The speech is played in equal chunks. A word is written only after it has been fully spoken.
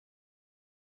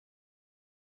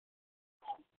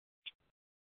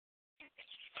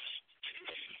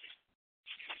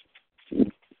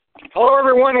Hello,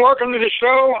 everyone. Welcome to the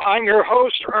show. I'm your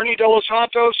host, Ernie De Los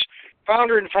Santos,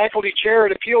 founder and faculty chair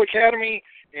at Appeal Academy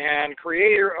and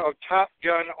creator of Top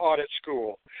Gun Audit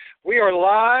School. We are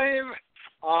live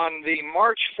on the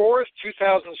March 4th,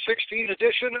 2016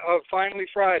 edition of Finally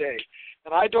Friday.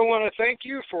 And I do want to thank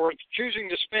you for choosing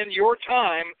to spend your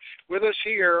time with us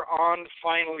here on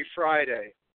Finally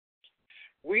Friday.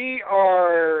 We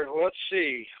are, let's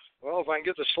see, well, if I can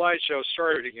get the slideshow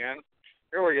started again.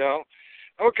 Here we go.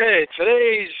 Okay,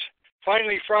 today's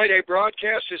Finally Friday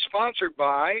broadcast is sponsored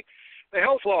by the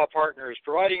Health Law Partners,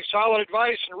 providing solid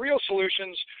advice and real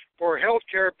solutions for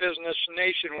healthcare business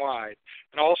nationwide.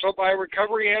 And also by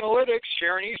Recovery Analytics,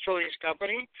 Sharon Easterling's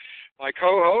company. My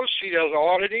co-host, she does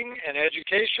auditing and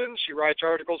education. She writes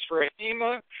articles for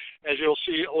HEMA, as you'll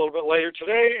see a little bit later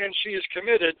today, and she is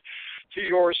committed to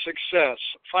your success.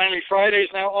 Finally Friday is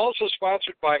now also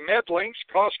sponsored by MedLinks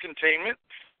Cost Containment.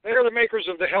 They are the makers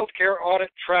of the Healthcare Audit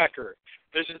Tracker.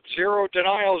 Visit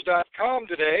zerodenials.com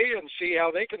today and see how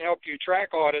they can help you track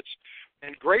audits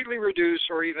and greatly reduce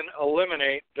or even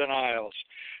eliminate denials.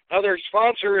 Another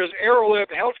sponsor is Aerolib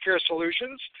Healthcare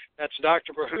Solutions. That's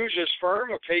Dr. Bahuja's firm,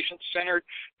 a patient-centered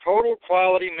total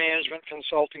quality management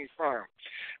consulting firm.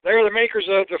 They are the makers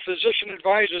of the Physician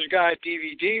Advisor's Guide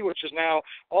DVD, which is now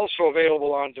also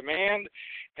available on demand.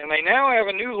 And they now have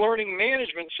a new learning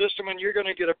management system, and you're going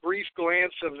to get a brief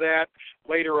glance of that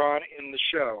later on in the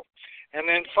show. And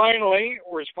then finally,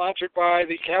 we're sponsored by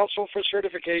the Council for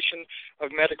Certification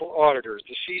of Medical Auditors,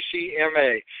 the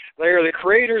CCMA. They are the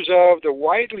creators of the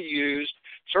widely used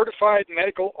Certified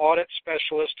Medical Audit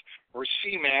Specialist, or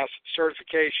CMAS,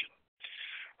 certification.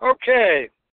 Okay,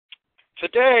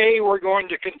 today we're going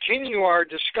to continue our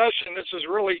discussion. This is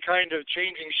really kind of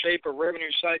changing shape of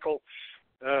revenue cycle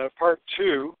part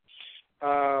 2,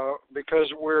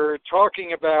 because we're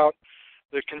talking about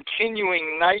the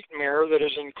continuing nightmare that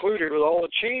is included with all the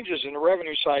changes in the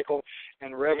revenue cycle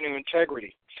and revenue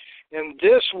integrity. And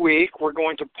this week, we're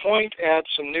going to point at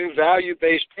some new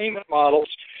value-based payment models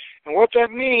and what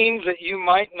that means that you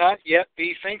might not yet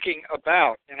be thinking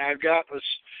about. And I've got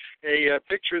a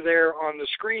picture there on the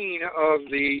screen of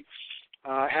the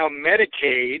how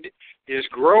Medicaid is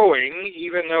growing,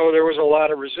 even though there was a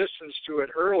lot of resistance to it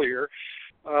earlier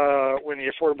when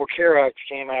the Affordable Care Act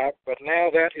came out. But now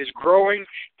that is growing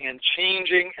and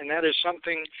changing, and that is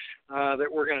something that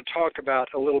we're going to talk about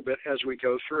a little bit as we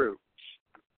go through.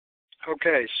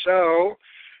 Okay, so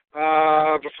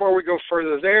before we go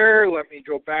further there, let me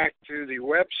go back to the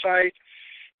website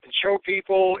and show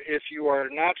people, if you are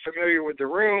not familiar with the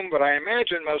room, but I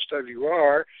imagine most of you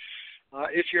are.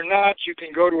 If you're not, you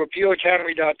can go to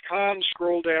appealacademy.com,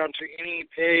 scroll down to any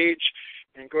page,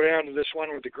 and go down to this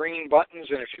one with the green buttons.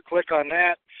 And if you click on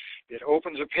that, it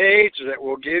opens a page that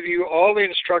will give you all the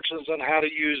instructions on how to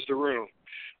use the room.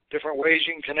 Different ways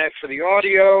you can connect for the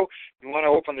audio. You want to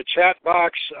open the chat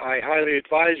box. I highly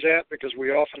advise that because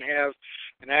we often have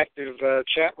an active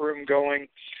chat room going.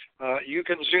 You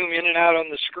can zoom in and out on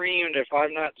the screen. If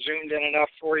I'm not zoomed in enough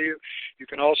for you, you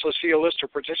can also see a list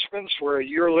of participants where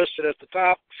you're listed at the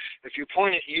top. If you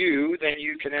point at you, then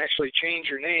you can actually change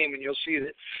your name, and you'll see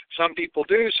that some people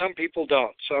do, some people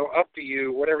don't. So up to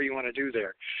you, whatever you want to do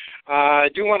there. I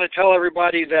do want to tell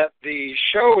everybody that the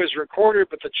show is recorded,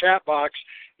 but the chat box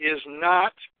is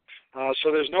not.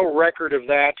 So there's no record of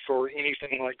that for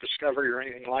anything like Discovery or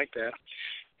anything like that.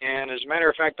 And as a matter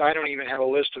of fact, I don't even have a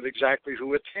list of exactly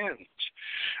who attends.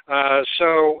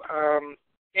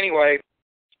 Anyway,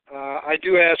 I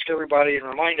do ask everybody and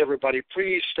remind everybody,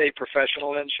 please stay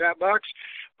professional in chat box.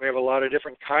 We have a lot of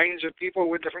different kinds of people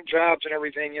with different jobs and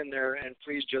everything in there, and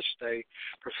please just stay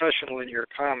professional in your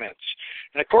comments.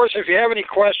 And, of course, if you have any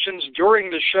questions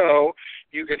during the show,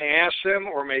 you can ask them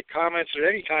or make comments at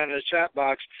any time in the chat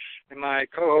box, and my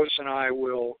co-hosts and I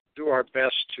will do our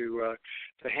best to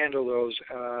handle those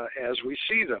as we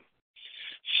see them.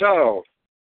 So,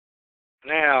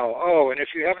 now, and if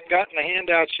you haven't gotten the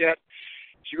handouts yet,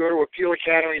 you go to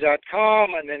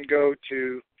appealacademy.com and then go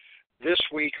to This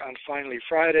Week on Finally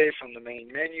Friday from the main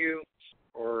menu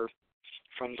or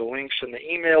from the links in the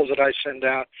emails that I send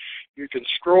out. You can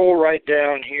scroll right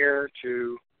down here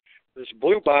to this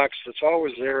blue box that's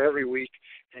always there every week,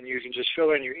 and you can just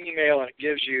fill in your email, and it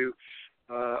gives you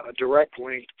a direct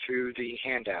link to the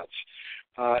handouts.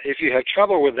 If you have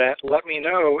trouble with that, let me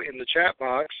know in the chat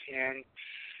box, and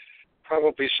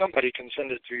probably somebody can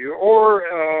send it to you. Or,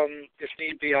 if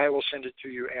need be, I will send it to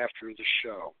you after the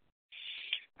show.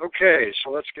 Okay,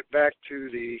 so let's get back to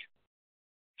the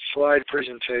slide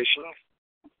presentation.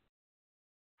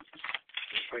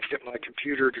 If I get my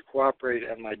computer to cooperate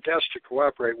and my desk to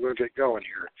cooperate, we'll get going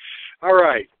here. All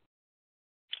right.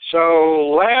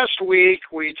 So last week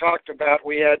we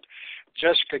had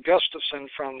Jessica Gustafson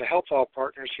from the Health All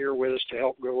Partners here with us to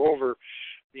help go over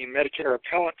the Medicare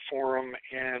Appellant Forum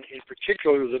and in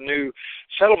particular the new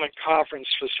settlement conference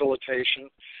facilitation,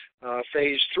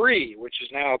 Phase 3, which is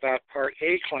now about Part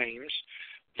A claims.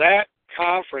 That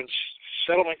conference,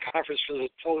 settlement conference the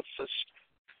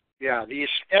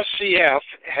SCF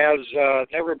has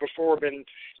never before been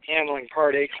handling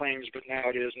Part A claims, but now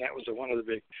it is, and that was one of the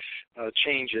big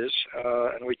changes,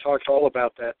 and we talked all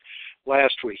about that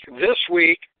last week. This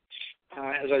week,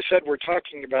 as I said, we're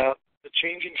talking about the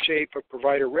changing shape of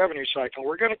provider revenue cycle.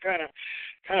 We're going to kind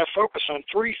of focus on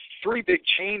three big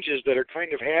changes that are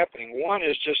kind of happening. One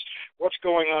is just what's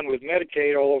going on with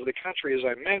Medicaid all over the country, as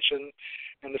I mentioned,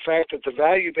 and the fact that the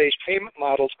value-based payment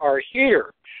models are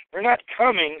here. They're not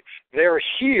coming, they're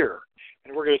here.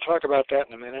 And we're going to talk about that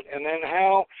in a minute. And then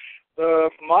how the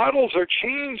models are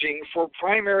changing for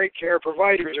primary care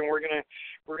providers, and we're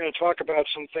going to talk about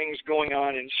some things going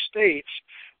on in states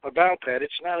about that.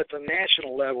 It's not at the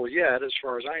national level yet, as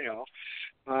far as I know,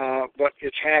 but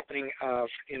it's happening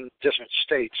in different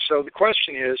states. So the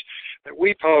question is that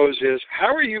we pose is,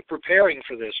 how are you preparing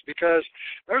for this? Because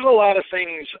there's a lot of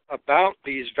things about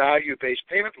these value-based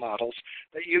payment models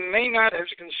that you may not have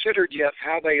considered yet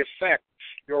how they affect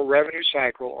your revenue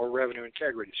cycle or revenue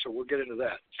integrity. So we'll get into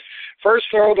that. First,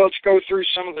 though, let's go through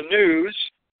some of the news.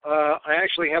 I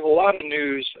actually have a lot of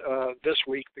news this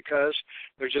week because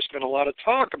there's just been a lot of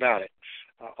talk about it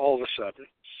all of a sudden.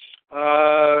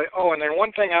 And then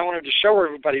one thing I wanted to show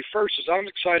everybody first is I'm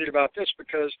excited about this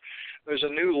because there's a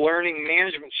new learning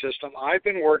management system. I've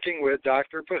been working with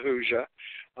Dr. Pahuja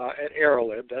at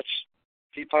Aerolib. That's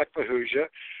Deepak Pahuja.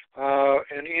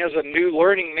 And he has a new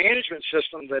learning management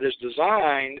system that is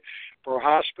designed for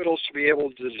hospitals to be able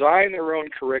to design their own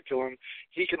curriculum.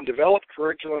 He can develop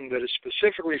curriculum that is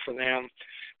specifically for them,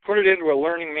 put it into a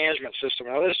learning management system.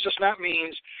 Now, this does not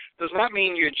mean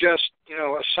you just,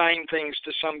 assign things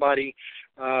to somebody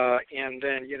and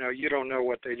then, you don't know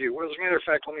what they do. Well, as a matter of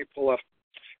fact, let me pull up.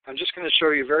 I'm just going to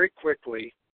show you very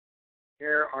quickly.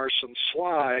 Here are some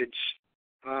slides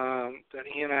that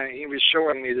he was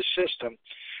showing me the system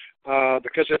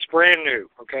because it's brand new,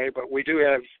 okay? But we do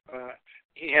have,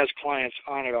 he has clients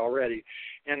on it already.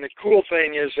 And the cool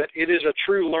thing is that it is a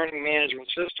true learning management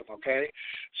system, okay?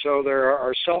 So there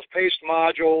are self-paced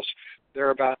modules.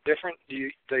 They're about different,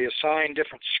 they assign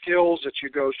different skills that you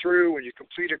go through when you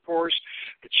complete a course.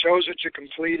 It shows that you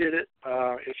completed it.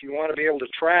 If you want to be able to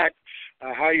track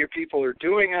how your people are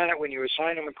doing on it when you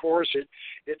assign them a course,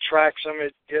 it tracks them.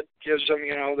 It gives them,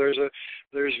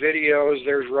 there's videos,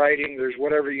 there's writing, there's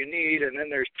whatever you need, and then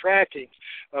there's tracking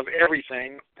of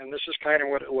everything. And this is kind of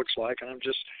what it looks like, and I'm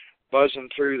just buzzing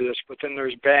through this, but then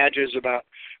there's badges about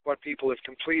what people have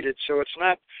completed. So it's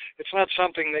not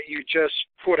something that you just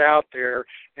put out there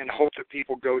and hope that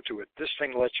people go to it. This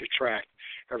thing lets you track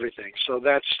everything. So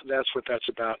that's what that's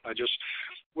about.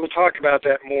 We'll talk about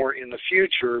that more in the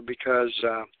future because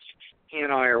he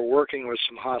and I are working with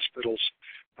some hospitals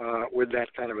with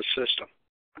that kind of a system.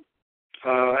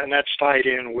 And that's tied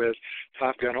in with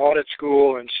Top Gun Audit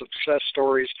School and success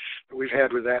stories that we've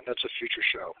had with that, and that's a future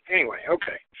show. Anyway,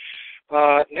 okay.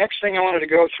 Next thing I wanted to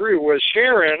go through was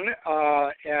Sharon.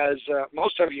 As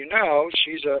most of you know,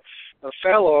 she's a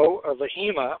fellow of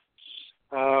AHIMA,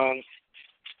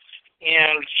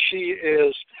 and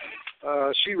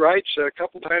she writes a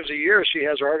couple times a year. She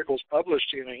has articles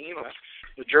published in AHIMA,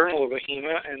 the Journal of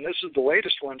AHIMA, and this is the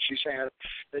latest one she's had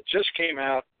that just came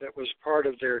out that was part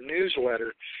of their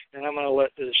newsletter. And I'm going to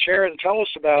let Sharon tell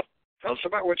us about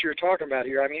what you're talking about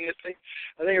here. I mean, I think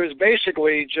it was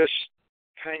basically just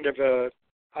kind of a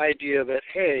idea that,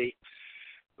 hey,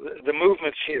 the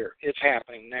movement's here. It's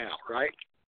happening now, right?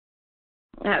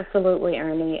 Absolutely,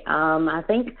 Ernie. I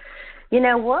think,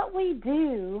 what we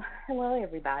do, hello,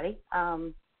 everybody.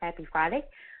 Happy Friday.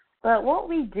 But what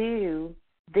we do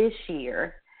this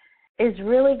year is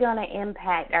really going to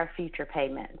impact our future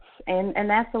payments. And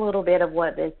that's a little bit of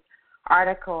what this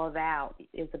article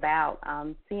is about.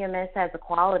 CMS has a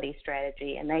quality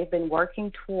strategy, and they've been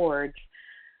working towards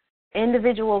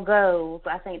individual goals.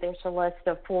 I think there's a list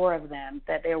of 4 of them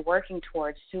that they're working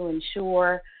towards to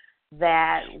ensure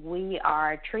that we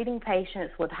are treating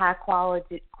patients with high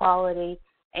quality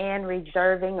and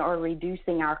reserving or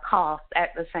reducing our costs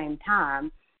at the same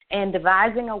time, and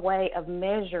devising a way of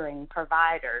measuring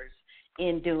providers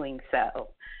in doing so.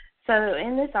 So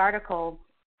in this article,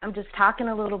 I'm just talking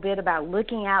a little bit about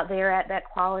looking out there at that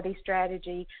quality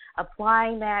strategy,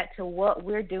 applying that to what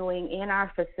we're doing in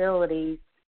our facilities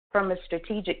from a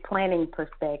strategic planning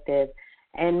perspective,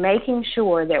 and making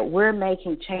sure that we're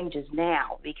making changes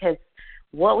now, because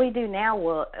what we do now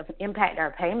will impact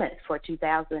our payments for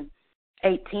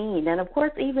 2018 and, of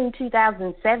course, even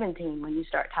 2017 when you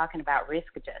start talking about risk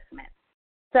adjustment.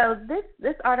 So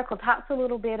this article talks a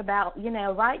little bit about,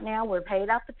 right now we're paid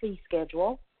off the fee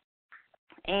schedule,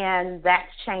 and that's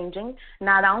changing.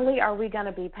 Not only are we going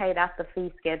to be paid off the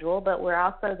fee schedule, but we're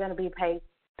also going to be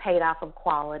paid off of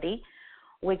quality,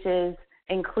 which is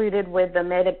included with the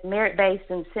merit-based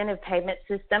incentive payment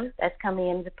system that's coming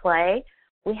into play.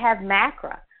 We have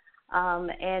MACRA,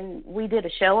 and we did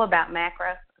a show about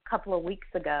MACRA a couple of weeks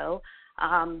ago.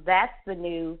 That's the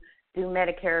new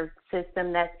Medicare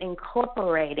system that's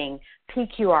incorporating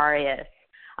PQRS,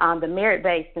 the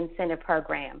merit-based incentive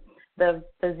program, the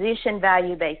physician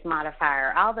value-based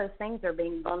modifier. All those things are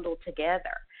being bundled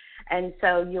together. And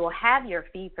so you'll have your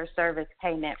fee-for-service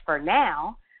payment for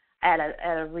now at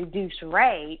a reduced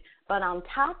rate, but on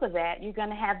top of that, you're going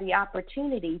to have the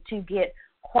opportunity to get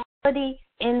quality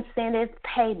incentive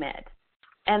payment.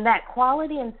 And that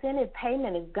quality incentive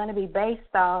payment is going to be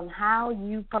based on how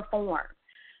you perform.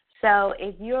 So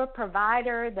if you're a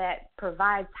provider that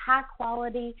provides high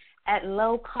quality at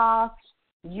low cost,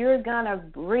 you're going to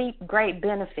reap great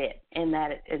benefit in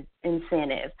that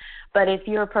incentive. But if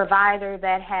you're a provider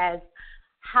that has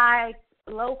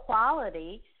low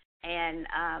quality, and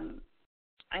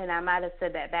I might have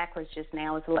said that backwards just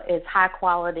now, is high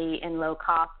quality and low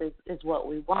cost is what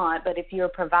we want. But if you're a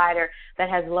provider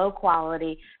that has low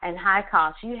quality and high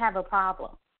cost, you have a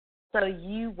problem. So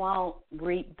you won't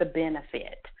reap the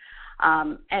benefit.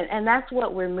 And that's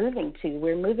what we're moving to.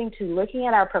 We're moving to looking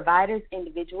at our providers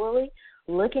individually,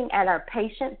 looking at our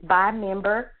patients by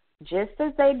member, just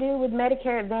as they do with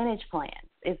Medicare Advantage plans.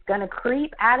 It's going to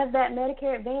creep out of that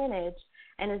Medicare Advantage,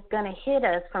 and it's going to hit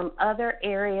us from other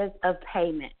areas of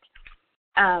payment.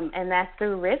 And that's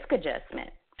through risk adjustment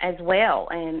as well.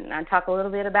 And I talk a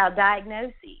little bit about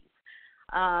diagnoses.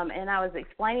 And I was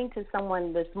explaining to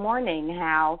someone this morning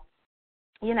how,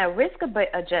 risk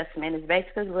adjustment is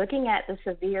basically looking at the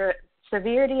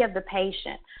severity of the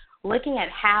patient, looking at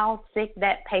how sick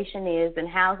that patient is and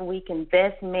how we can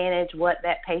best manage what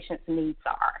that patient's needs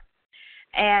are.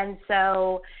 And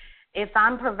so if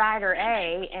I'm provider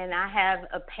A and I have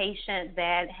a patient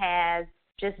that has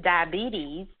just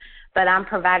diabetes, but I'm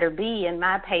provider B and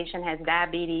my patient has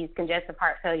diabetes, congestive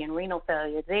heart failure, and renal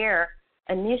failure,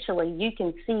 initially you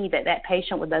can see that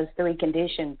patient with those three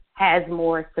conditions has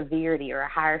more severity or a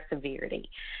higher severity.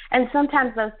 And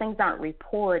sometimes those things aren't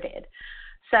reported.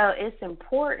 So it's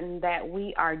important that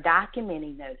we are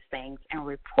documenting those things and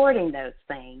reporting those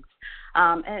things.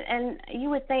 And you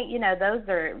would think, those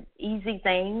are easy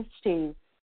things to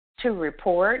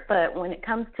report, but when it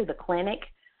comes to the clinic,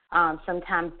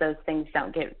 sometimes those things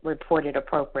don't get reported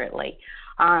appropriately.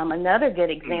 Another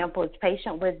good example is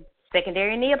patient with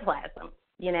secondary neoplasm.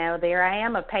 There I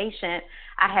am, a patient.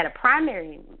 I had a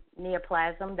primary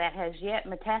neoplasm that has yet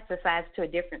metastasized to a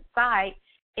different site.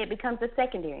 It becomes a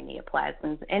secondary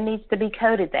neoplasm and needs to be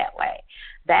coded that way.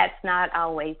 That's not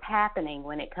always happening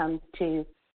when it comes to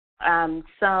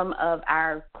some of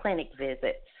our clinic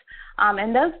visits.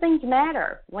 And those things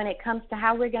matter when it comes to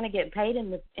how we're going to get paid in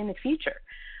the future.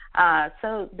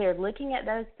 So they're looking at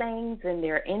those things, and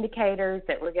they're indicators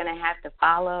that we're going to have to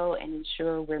follow and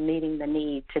ensure we're meeting the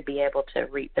need to be able to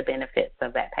reap the benefits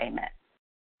of that payment.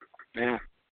 Yeah.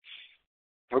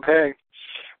 Okay.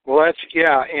 Well,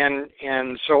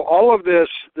 and so all of this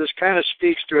kind of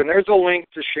speaks to, and there's a link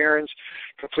to Sharon's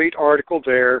complete article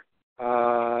there.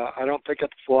 I don't think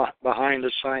it's behind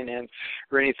the sign-in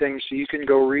or anything, so you can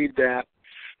go read that.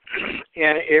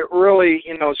 And it really,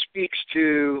 speaks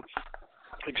to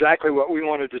exactly what we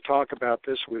wanted to talk about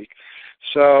this week.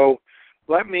 So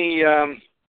let's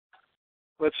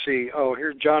see. Oh,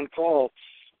 here John Paul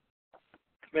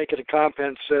making a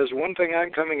comment says, one thing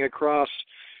I'm coming across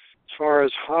as far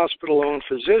as hospital-owned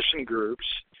physician groups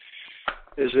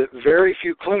is that very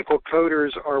few clinical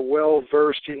coders are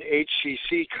well-versed in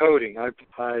HCC coding. I've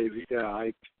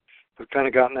kind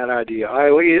of gotten that idea.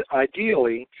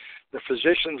 Ideally, the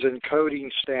physicians and coding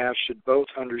staff should both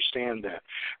understand that.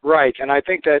 Right, and I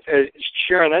think that,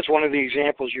 Sharon, that's one of the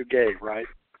examples you gave, right?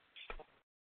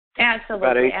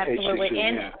 Absolutely, absolutely.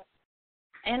 HCC,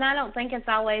 and I don't think it's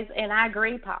always, and I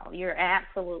agree, Paul, you're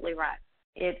absolutely right.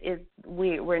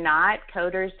 We're not,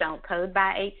 coders don't code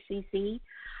by HCC.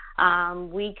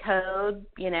 We code,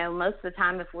 most of the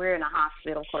time if we're in a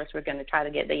hospital, of course, we're going to try to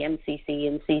get the MCC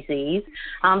and CCs.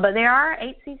 But there are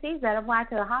HCCs that apply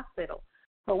to the hospital.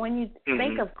 But when you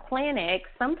think of clinics,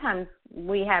 sometimes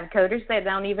we have coders that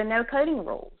don't even know coding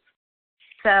rules.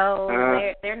 So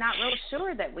they're not real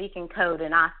sure that we can code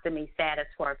an ostomy status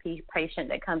for a patient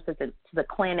that comes to the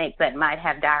clinic that might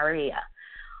have diarrhea.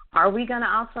 Are we going to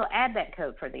also add that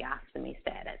code for the ostomy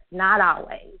status? Not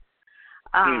always.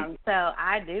 So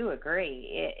I do agree.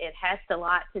 It has a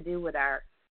lot to do with our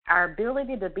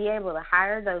ability to be able to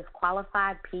hire those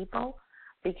qualified people,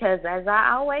 because as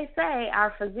I always say,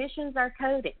 our physicians are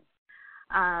coding,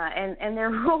 and their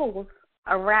rules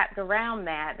are wrapped around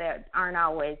that aren't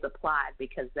always applied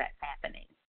because that's happening.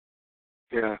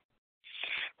 Yeah.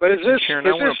 But is this, Sharon,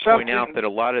 is I want this to point something... out that a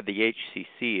lot of the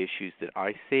HCC issues that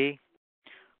I see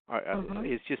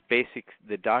is just basic.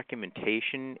 The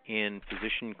documentation in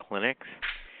physician clinics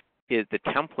is the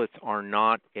templates are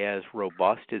not as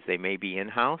robust as they may be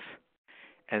in-house.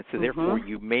 And so therefore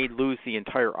you may lose the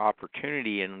entire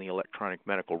opportunity in the electronic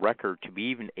medical record to be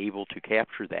even able to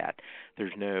capture that.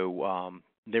 There's no,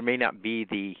 there may not be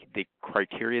the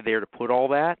criteria there to put all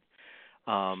that.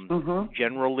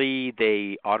 Generally,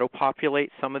 they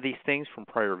auto-populate some of these things from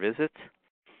prior visits.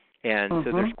 And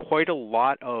so there's quite a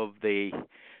lot of the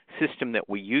system that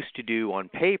we used to do on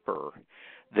paper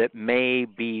that may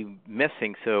be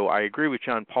missing. So I agree with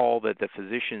John Paul that the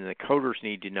physician and the coders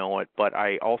need to know it, but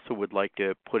I also would like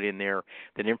to put in there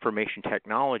that information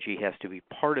technology has to be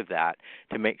part of that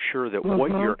to make sure that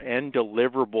what your end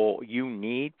deliverable you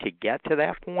need to get to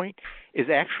that point is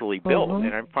actually built.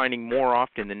 And I'm finding more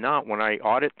often than not when I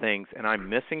audit things and I'm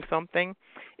missing something,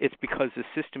 it's because the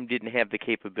system didn't have the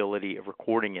capability of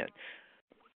recording it.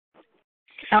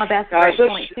 Oh, that's a great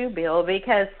point too, Bill,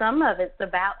 because some of it's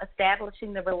about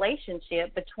establishing the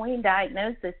relationship between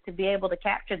diagnoses to be able to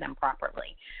capture them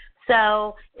properly.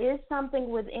 So is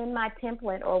something within my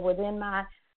template or within my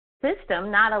system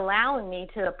not allowing me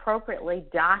to appropriately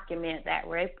document that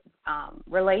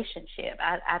relationship?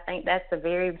 I think that's a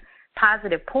very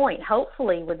positive point.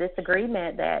 Hopefully with this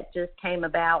agreement that just came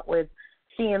about with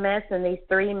CMS and these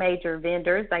three major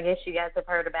vendors, I guess you guys have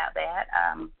heard about that,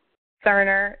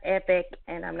 Cerner, Epic,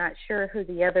 and I'm not sure who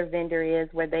the other vendor is,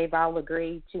 where they've all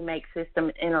agreed to make system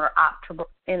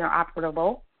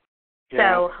interoperable.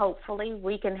 Yeah. So hopefully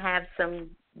we can have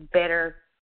some better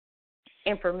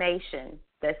information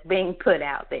that's being put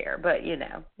out there. But,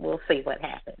 we'll see what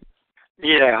happens.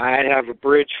 Yeah, I have a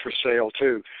bridge for sale,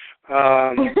 too.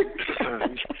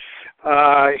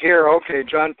 Here, okay,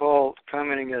 John Paul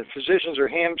commenting that physicians are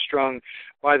hamstrung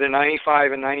by the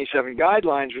 95 and 97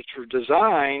 guidelines, which were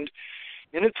designed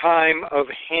in a time of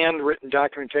handwritten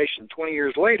documentation. 20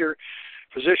 years later,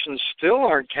 physicians still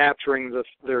aren't capturing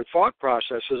their thought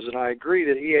processes, and I agree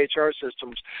that EHR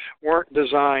systems weren't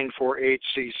designed for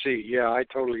HCC. Yeah, I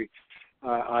totally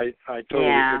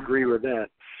agree with that.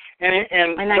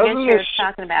 And I guess you're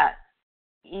talking about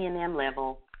E&M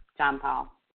level, John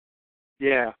Paul.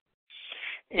 Yeah.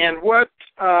 And what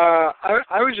I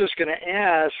was just going to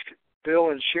ask Bill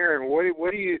and Sharon,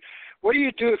 what do you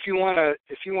do if you want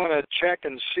to check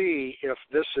and see if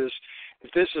this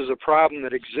is a problem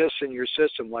that exists in your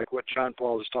system, like what John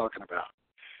Paul is talking about,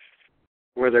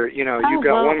 where you've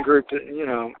got one group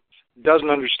that doesn't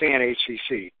understand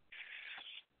HCC.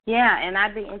 Yeah, and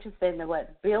I'd be interested in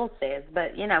what Bill says,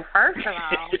 but first of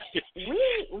all,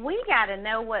 we got to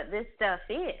know what this stuff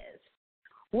is.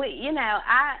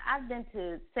 I've been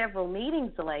to several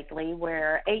meetings lately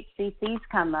where HCCs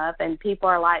come up and people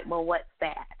are like, well, what's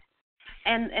that?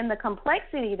 And the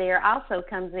complexity there also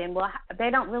comes in. Well,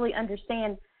 they don't really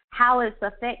understand how it's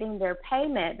affecting their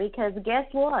payment, because guess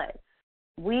what?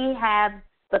 We have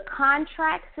the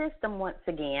contract system once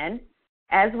again,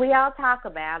 as we all talk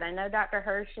about. I know Dr.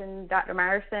 Hirsch and Dr.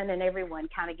 Myerson and everyone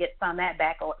kind of gets on that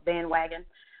bandwagon,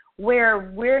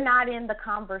 where we're not in the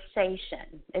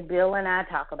conversation. And Bill and I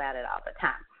talk about it all the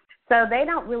time. So they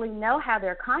don't really know how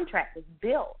their contract is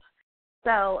built.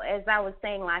 So as I was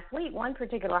saying last week, one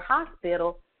particular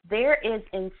hospital, there is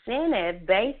incentive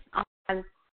based on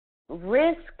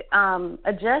risk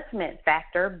adjustment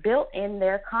factor built in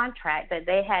their contract that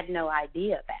they had no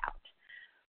idea about.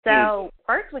 So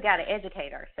first we got to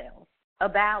educate ourselves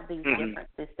about these different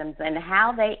systems and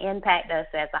how they impact us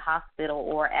as a hospital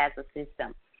or as a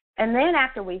system. And then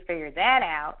after we figure that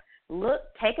out,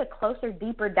 take a closer,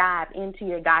 deeper dive into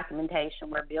your documentation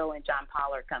where Bill and John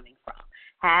Paul are coming from.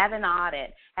 Have an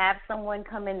audit. Have someone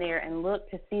come in there and look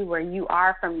to see where you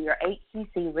are from your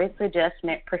HCC risk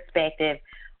adjustment perspective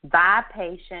by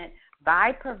patient,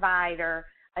 by provider,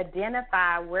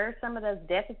 identify where some of those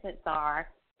deficits are.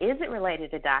 Is it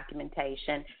related to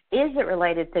documentation? Is it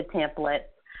related to templates?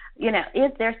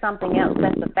 Is there something else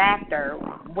that's a factor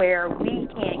where we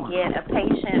can't get a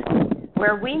patient,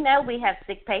 where we know we have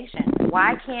sick patients?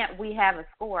 Why can't we have a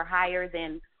score higher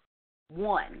than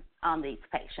 1 on these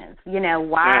patients?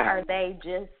 Why are they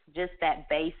just that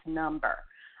base number?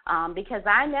 Because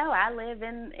I know I live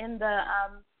in the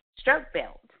stroke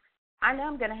belt. I know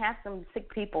I'm going to have some sick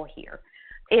people here.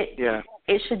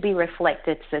 It should be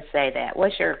reflected to say that.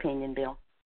 What's your opinion, Bill?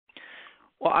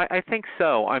 Well, I think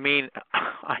so. I mean,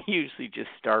 I usually just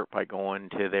start by going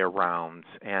to their rounds,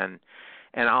 and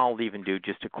I'll even do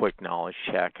just a quick knowledge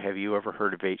check. Have you ever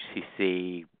heard of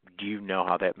HCC? Do you know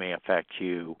how that may affect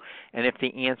you? And if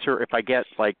I get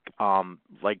like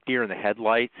deer in the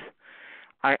headlights,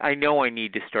 I know I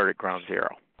need to start at ground zero.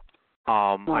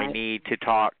 Right. I need to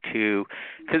talk to,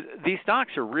 because these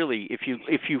docs are really, if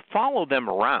you follow them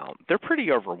around, they're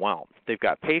pretty overwhelmed. They've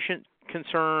got patient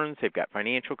concerns, they've got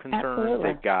financial concerns,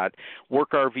 Absolutely. They've got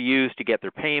work RVUs to get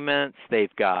their payments,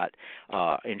 they've got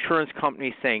insurance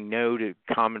companies saying no to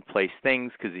commonplace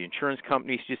things because the insurance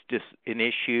company's just an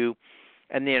issue,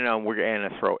 and then we're going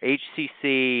to throw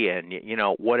HCC and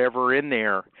whatever in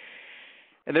there,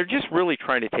 and they're just really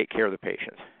trying to take care of the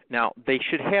patients. Now, they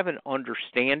should have an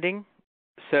understanding,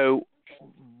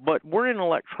 but we're in an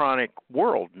electronic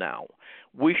world now.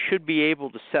 We should be able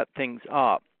to set things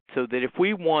up so that if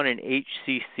we want an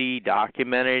HCC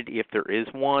documented, if there is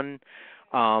one,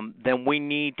 then we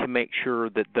need to make sure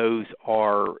that those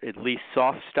are at least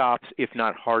soft stops, if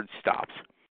not hard stops,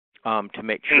 to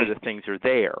make sure that things are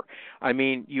there. I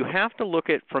mean, you have to look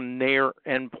at from their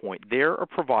endpoint. They're a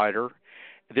provider.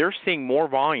 They're seeing more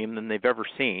volume than they've ever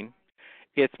seen.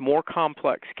 It's more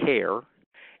complex care.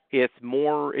 It's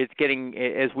getting,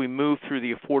 as we move through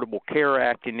the Affordable Care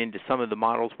Act and into some of the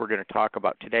models we're going to talk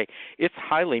about today, it's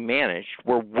highly managed.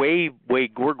 We're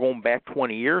we're going back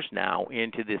 20 years now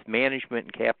into this management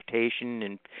and capitation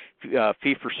and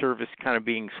fee-for-service kind of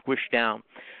being squished down.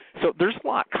 So there's a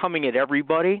lot coming at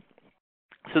everybody.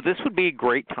 So this would be a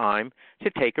great time to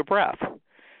take a breath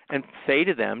and say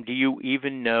to them, do you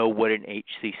even know what an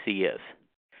HCC is?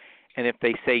 And if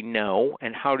they say no,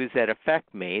 and how does that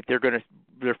affect me, their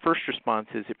first response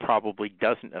is it probably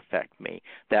doesn't affect me.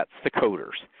 That's the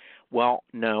coders. Well,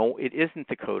 no, it isn't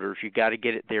the coders. You got to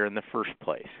get it there in the first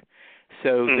place.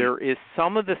 So there is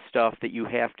some of the stuff that you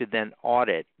have to then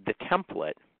audit the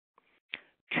template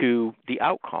to the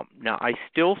outcome. Now, I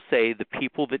still say the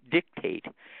people that dictate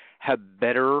have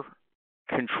better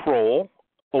control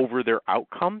over their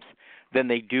outcomes than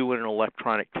they do in an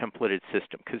electronic templated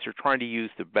system, because they're trying to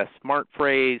use the best smart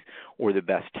phrase or the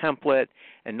best template,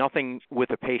 and nothing with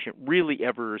a patient really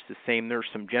ever is the same. There's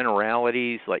some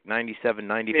generalities like 97,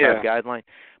 95 guidelines,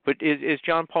 but as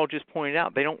John Paul just pointed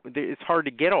out, it's hard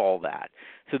to get all that.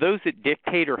 So those that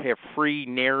dictate or have free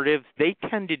narratives, they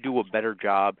tend to do a better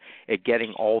job at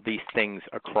getting all these things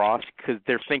across because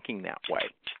they're thinking that way.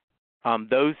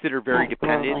 Those that are very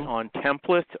dependent on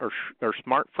templates or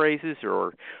smart phrases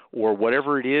or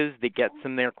whatever it is that gets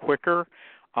them there quicker,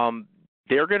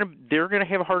 they're gonna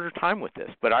have a harder time with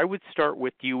this. But I would start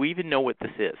with, do you even know what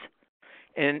this is?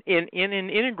 And in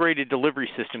an integrated delivery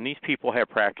system, these people have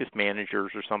practice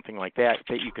managers or something like that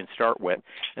you can start with,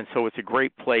 and so it's a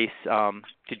great place to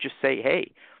just say,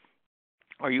 hey,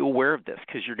 are you aware of this?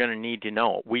 Because you're going to need to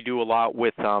know. We do a lot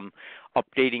with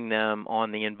updating them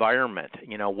on the environment.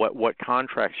 What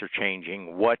contracts are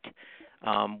changing, what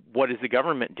is the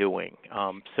government doing.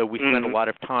 So we spend a lot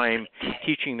of time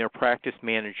teaching their practice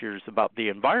managers about the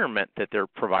environment that they're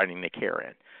providing the care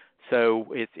in. So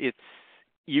it's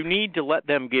you need to let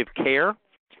them give care,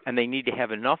 and they need to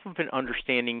have enough of an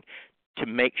understanding to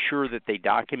make sure that they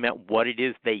document what it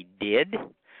is they did.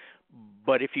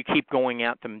 But if you keep going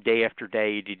at them day after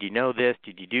day, did you know this?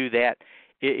 Did you do that?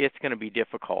 It's going to be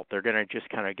difficult. They're going to just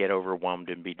kind of get overwhelmed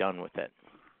and be done with it.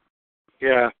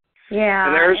 Yeah. Yeah.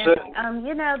 And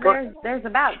there's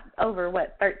about over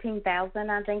 13,000,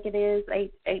 I think it is,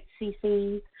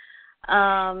 HCCs,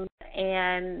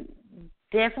 and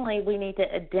definitely we need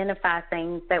to identify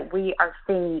things that we are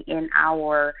seeing in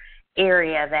our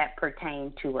area that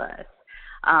pertain to us.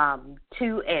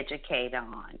 To educate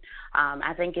on.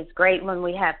 I think it's great when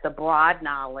we have the broad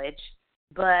knowledge,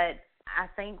 but I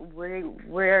think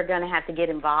we're going to have to get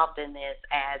involved in this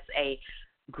as a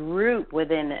group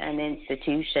within an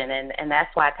institution, and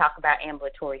that's why I talk about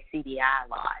ambulatory CDI a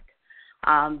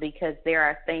lot, because there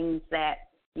are things that,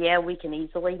 we can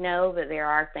easily know, but there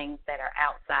are things that are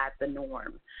outside the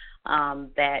norm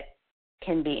that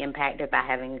can be impacted by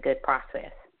having a good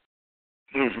process.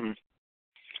 Mm-hmm.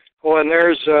 Well, and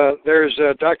there's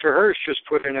Dr. Hirsch just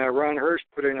Ron Hirsch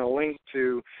put in a link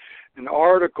to an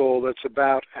article that's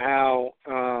about how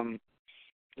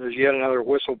there's yet another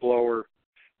whistleblower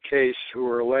case who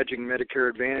are alleging Medicare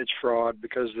Advantage fraud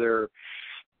because they're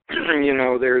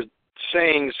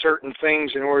saying certain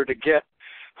things in order to get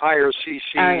higher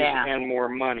CCs and more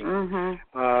money. Mm-hmm.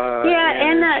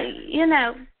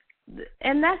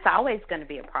 And that's always going to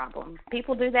be a problem.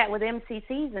 People do that with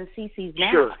MCCs and CCs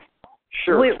now. Sure.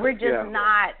 Sure. We're just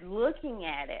not looking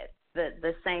at it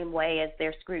the same way as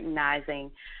they're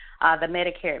scrutinizing the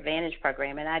Medicare Advantage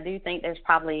program. And I do think there's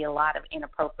probably a lot of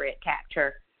inappropriate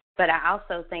capture, but I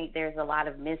also think there's a lot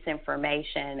of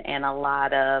misinformation and a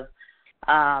lot of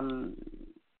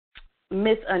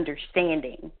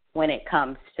misunderstanding when it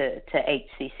comes to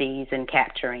HCCs and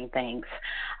capturing things.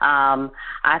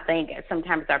 I think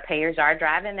sometimes our payers are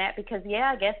driving that because,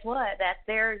 guess what? That's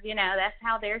that's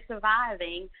how they're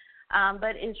surviving.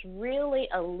 But it's really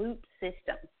a loop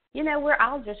system. We're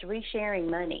all just resharing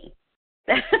money.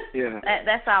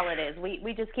 That's all it is.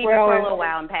 We just keep it for a little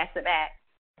while and pass it back.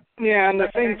 Yeah, and the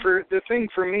thing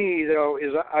for me though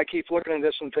is I keep looking at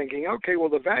this and thinking, okay, well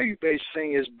the value-based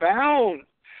thing is bound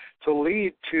to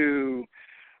lead to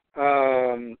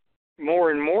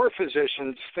more and more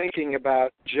physicians thinking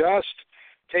about just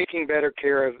taking better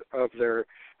care of their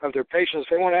patients.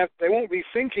 They won't be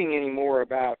thinking anymore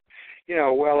about,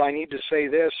 well, I need to say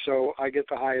this so I get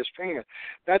the highest payment.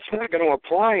 That's not going to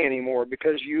apply anymore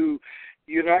because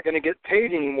you're not going to get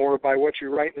paid anymore by what you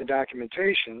write in the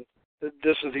documentation.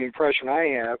 This is the impression I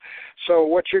have. So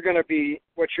what you're going to be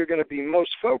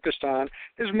most focused on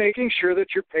is making sure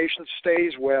that your patient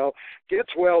stays well, gets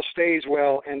well, stays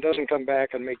well, and doesn't come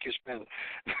back and make you spend,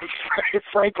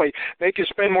 frankly, make you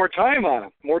spend more time on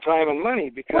them, more time and money.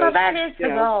 Because that is the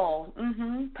goal.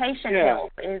 Patient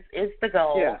health is the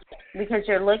goal because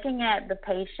you're looking at the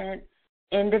patient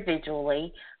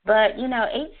individually. But,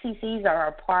 HCCs are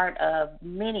a part of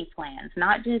many plans,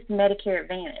 not just Medicare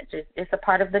Advantage. It's a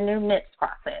part of the new MIPS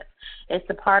process. It's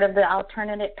a part of the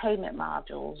alternate payment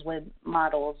models with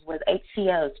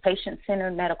HCOs,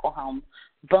 patient-centered medical home,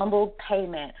 bundled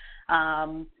payment.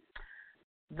 The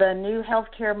new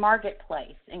healthcare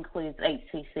marketplace includes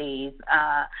HCCs.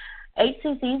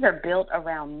 HCCs are built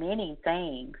around many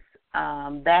things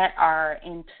that are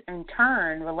in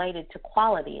turn related to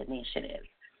quality initiatives.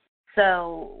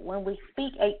 So when we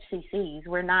speak HCCs,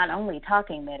 we're not only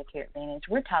talking Medicare Advantage,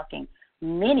 we're talking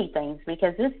many things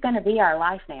because it's going to be our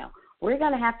life now. We're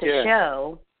going to have to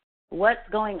show what's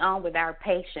going on with our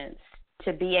patients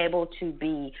to be able to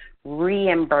be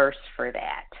reimbursed for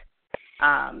that.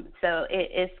 So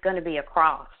it's going to be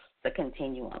across the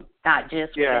continuum, not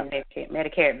just within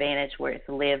Medicare Advantage where it's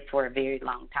lived for a very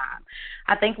long time.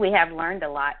 I think we have learned a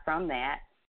lot from that.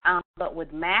 But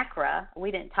with MACRA, we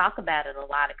didn't talk about it a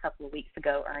lot a couple of weeks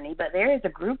ago, Ernie, but there is a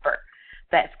grouper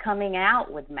that's coming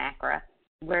out with MACRA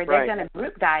where they're going to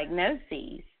group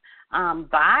diagnoses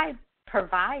by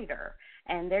provider,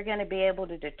 and they're going to be able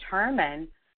to determine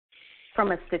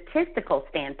from a statistical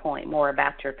standpoint more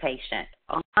about your patient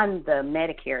on the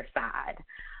Medicare side.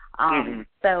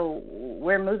 So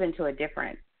we're moving to a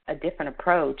different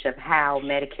approach of how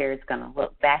Medicare is going to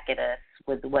look back at us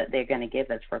with what they're going to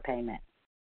give us for payment.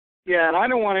 Yeah, and I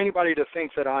don't want anybody to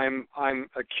think that I'm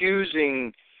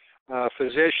accusing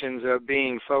physicians of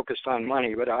being focused on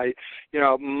money, but to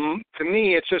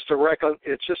me, it's just a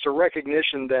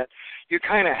recognition that you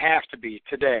kind of have to be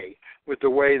today with the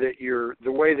way that you're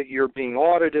being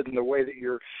audited and the way that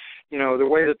the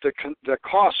way that the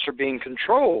costs are being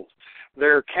controlled.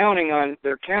 They're counting on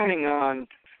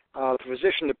the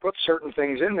physician to put certain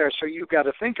things in there, so you've got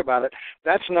to think about it.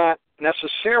 That's not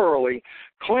necessarily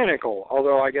clinical,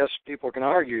 although I guess people can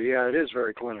argue, it is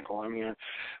very clinical. I mean,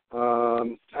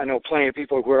 I know plenty of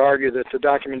people who would argue that the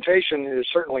documentation is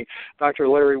certainly, Dr.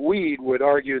 Larry Weed would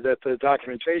argue that the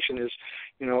documentation is,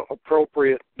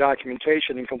 appropriate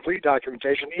documentation and complete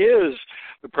documentation is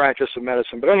the practice of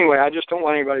medicine. But anyway, I just don't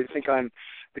want anybody to think I'm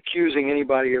accusing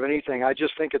anybody of anything. I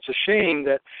just think it's a shame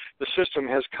that the system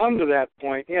has come to that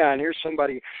point. And here's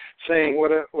somebody saying,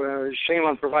 what a shame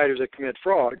on providers that commit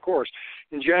fraud. Of course,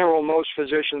 in general, most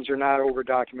physicians are not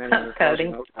over-documenting or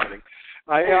coding.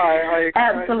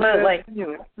 Absolutely.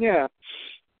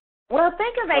 Well,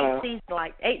 think of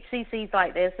HCCs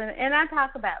like this, and I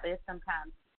talk about this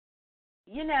sometimes.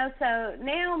 So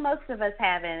now most of us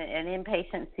have an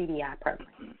inpatient CDI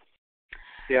program.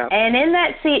 Yeah. And in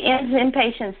that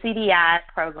inpatient CDI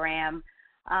program,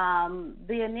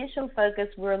 the initial focus,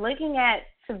 we're looking at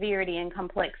severity and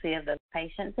complexity of the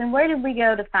patients. And where did we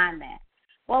go to find that?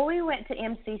 Well, we went to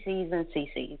MCCs and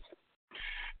CCs.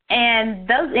 And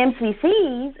those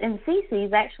MCCs and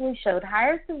CCs actually showed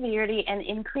higher severity and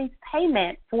increased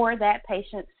payment for that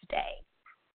patient's stay.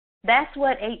 That's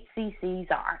what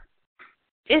HCCs are.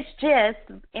 It's just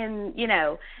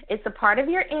it's a part of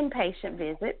your inpatient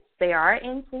visits. There are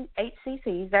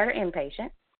HCCs that are inpatient,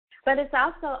 but it's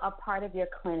also a part of your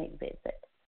clinic visit.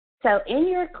 So in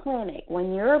your clinic,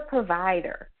 when you're a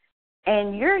provider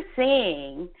and you're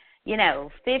seeing,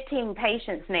 15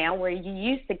 patients now where you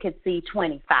used to could see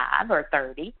 25 or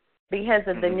 30, because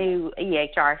of the new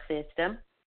EHR system.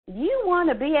 You want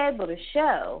to be able to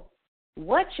show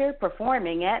what you're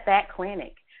performing at that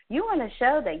clinic. You want to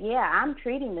show that, yeah, I'm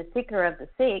treating the sicker of the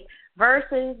sick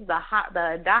versus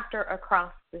the doctor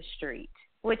across the street,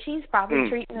 which he's probably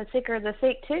treating the sicker of the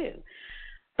sick too.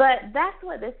 But that's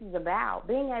what this is about,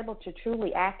 being able to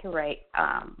truly accurately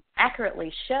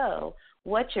show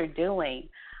what you're doing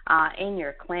in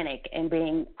your clinic and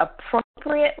being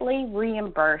appropriately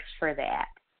reimbursed for that.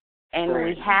 And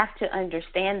we have to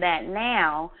understand that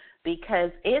now,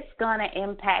 because it's going to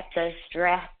impact us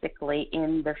drastically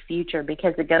in the future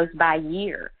because it goes by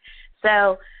year.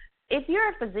 So if you're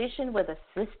a physician with a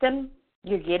system,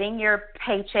 you're getting your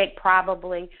paycheck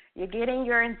probably. You're getting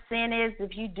your incentives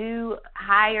if you do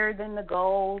higher than the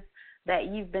goals that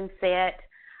you've been set.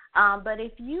 But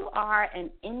if you are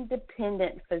an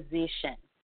independent physician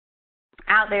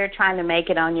out there trying to make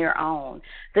it on your own,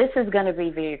 this is going to be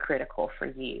very critical for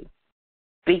you,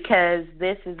 because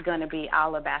this is going to be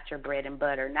all about your bread and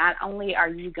butter. Not only are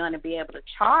you going to be able to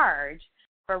charge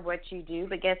for what you do,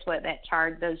 but guess what?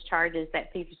 Those charges,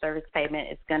 that fee-for-service payment,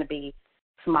 is going to be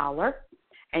smaller,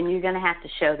 and you're going to have to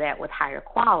show that with higher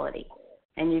quality,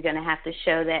 and you're going to have to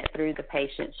show that through the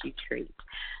patients you treat.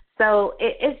 So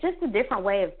it's just a different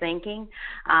way of thinking.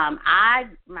 I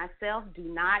myself do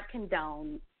not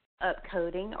condone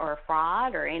upcoding or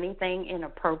fraud or anything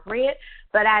inappropriate,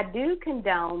 but I do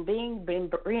condone being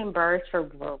reimbursed for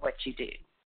what you do,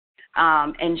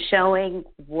 and showing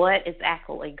what is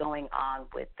actually going on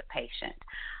with the patient.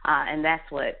 And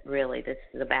that's what really this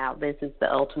is about. This is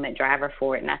the ultimate driver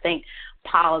for it. And I think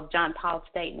John Paul's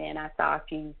statement I saw a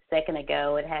few seconds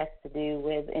ago, it has to do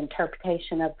with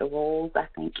interpretation of the rules, I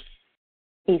think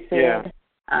he said,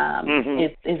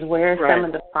 is where some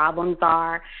of the problems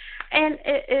are. And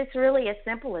it's really as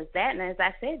simple as that. And as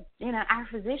I said, our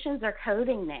physicians are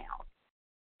coding now.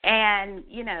 And,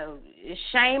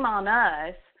 shame on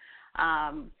us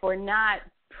for not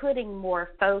putting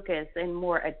more focus and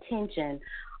more attention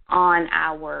on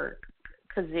our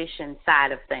physician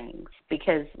side of things,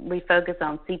 because we focus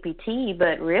on CPT,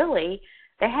 but really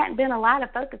there hadn't been a lot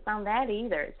of focus on that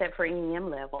either, except for EM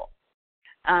level.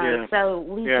 So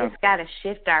we just got to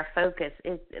shift our focus.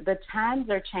 The times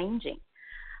are changing.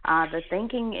 The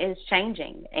thinking is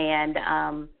changing, and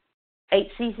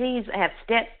HCCs have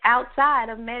stepped outside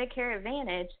of Medicare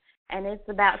Advantage, and it's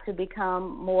about to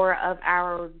become more of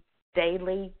our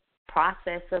daily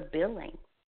process of billing.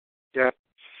 Yeah,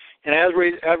 and as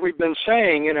we've been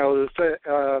saying,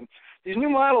 these new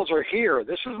models are here.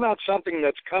 This is not something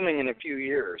that's coming in a few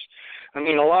years. I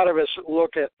mean, a lot of us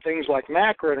look at things like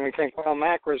MACRA and we think, well,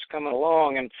 MACRA is coming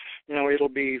along and, it'll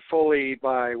be fully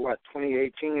by,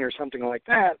 2018 or something like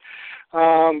that.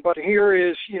 But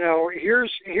here's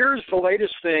the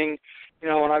latest thing,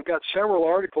 and I've got several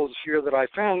articles here that I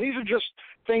found. These are just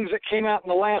things that came out in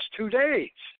the last 2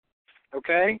 days,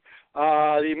 okay?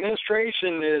 The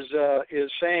administration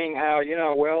is saying how,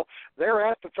 they're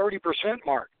at the 30%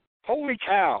 mark. Holy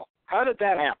cow, how did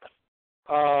that happen?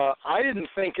 I didn't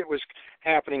think it was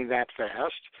happening that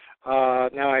fast.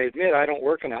 Now, I admit I don't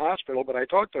work in a hospital, but I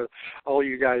talk to all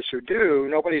you guys who do.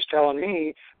 Nobody's telling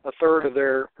me a third of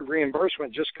their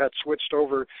reimbursement just got switched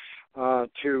over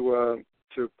to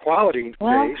quality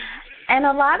base. And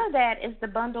a lot of that is the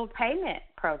bundled payment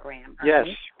program. Yes,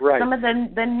 right. Some of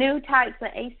the new types of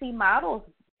ACO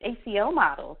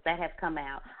models that have come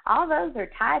out, all those are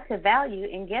tied to value,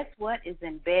 and guess what is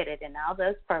embedded in all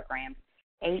those programs?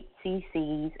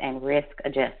 HCCs and risk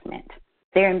adjustment.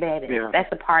 They're embedded. Yeah.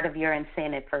 That's a part of your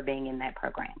incentive for being in that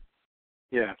program.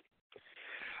 Yeah.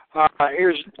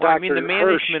 Here's Dr. the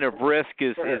management of risk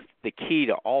is the key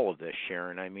to all of this,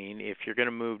 Sharon. I mean, if you're going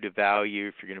to move to value,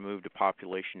 if you're going to move to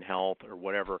population health or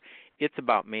whatever, it's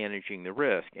about managing the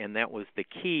risk. And that was the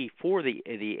key for the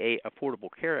Affordable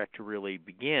Care Act to really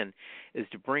begin, is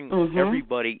to bring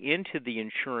everybody into the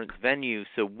insurance venue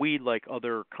so we, like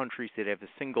other countries that have a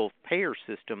single payer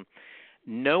system,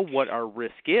 know what our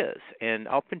risk is. And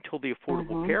up until the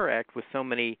Affordable Care Act, with so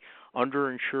many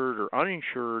underinsured or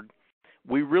uninsured,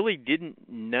 we really didn't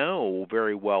know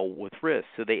very well with risk.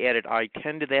 So they added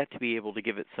I-10 to that to be able to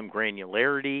give it some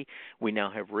granularity. We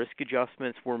now have risk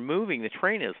adjustments. We're moving. The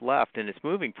train has left, and it's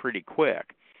moving pretty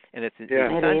quick. And it's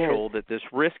essential that this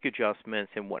risk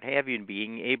adjustments and what have you, and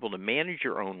being able to manage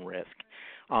your own risk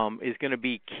is going to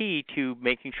be key to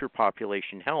making sure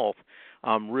population health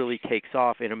really takes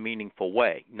off in a meaningful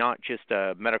way, not just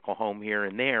a medical home here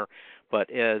and there, but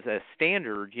as a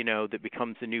standard, that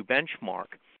becomes a new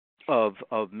benchmark of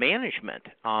management.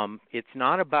 It's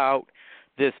not about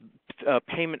this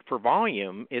payment for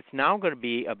volume. It's now going to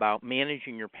be about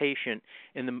managing your patient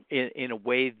in a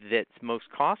way that's most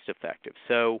cost effective.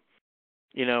 So,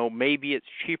 maybe it's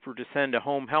cheaper to send a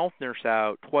home health nurse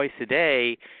out twice a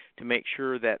day to make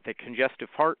sure that the congestive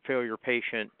heart failure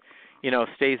patient,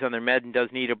 stays on their med and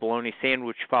doesn't eat a bologna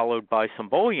sandwich followed by some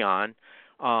bouillon,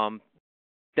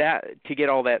 that to get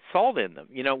all that salt in them.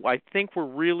 I think we're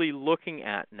really looking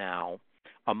at now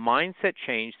a mindset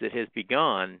change that has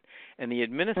begun, and the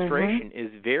administration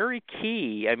is very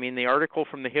key. I mean, the article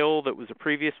from The Hill that was a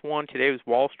previous one, today was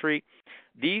Wall Street.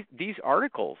 These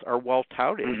articles are well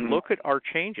touted. Look at our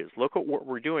changes. Look at what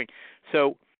we're doing.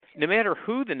 So no matter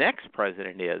who the next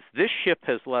president is, this ship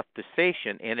has left the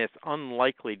station, and it's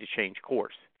unlikely to change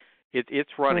course. It's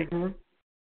running.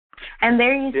 And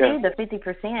there you see the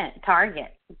 50%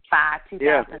 target by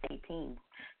 2018.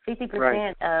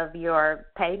 50% of your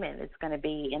payment is going to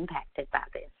be impacted by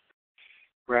this.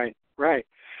 Right.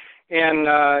 And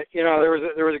there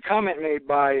was a comment made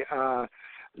by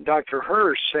Dr.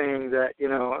 Hirsch saying that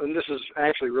and this is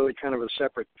actually really kind of a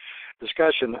separate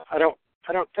discussion. I don't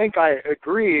think I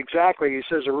agree exactly. He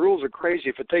says the rules are crazy.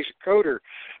 If it takes a coder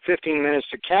 15 minutes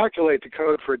to calculate the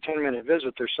code for a 10-minute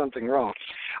visit, there's something wrong.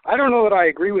 I don't know that I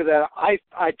agree with that.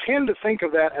 I tend to think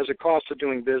of that as a cost of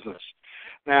doing business.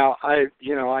 Now, I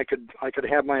could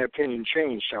have my opinion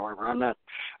changed. However, I'm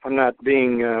not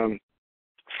being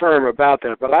firm about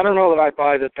that. But I don't know that I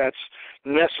buy that that's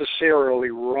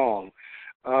necessarily wrong.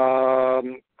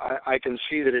 I can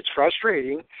see that it's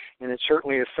frustrating, and it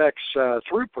certainly affects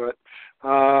throughput.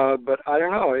 But I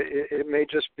don't know. It may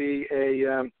just be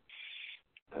a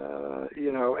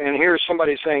and here's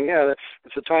somebody saying,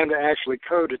 it's the time to actually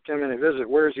code a 10-minute visit.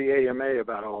 Where's the AMA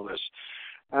about all this?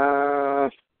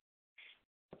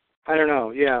 I don't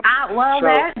know. Yeah.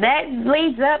 That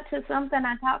leads up to something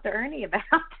I talked to Ernie about.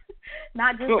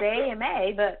 Not just the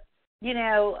AMA, but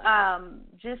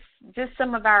just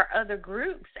some of our other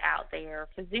groups out there,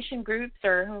 physician groups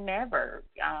or whomever.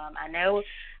 I know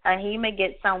HEMA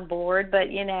gets on board, but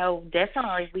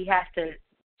definitely we have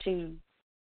to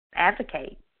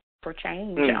advocate for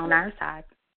change on our side.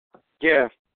 Yeah.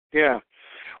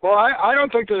 Well, I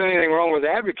don't think there's anything wrong with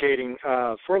advocating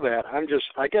for that.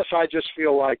 I guess I just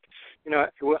feel like,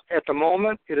 at the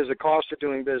moment, it is a cost of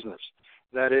doing business.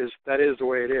 That is the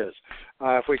way it is.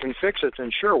 If we can fix it, then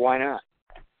sure, why not?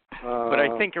 But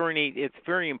I think, Ernie, it's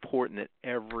very important that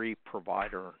every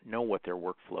provider know what their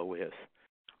workflow is.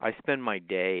 I spend my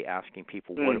day asking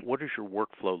people, what does your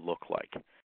workflow look like?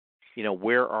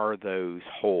 Where are those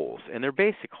holes? And they're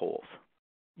basic holes.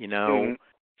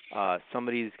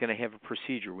 Somebody's going to have a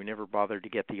procedure. We never bothered to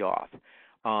get the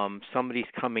auth. Somebody's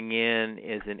coming in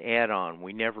as an add-on.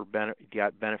 We never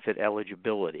got benefit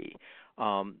eligibility.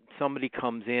 Somebody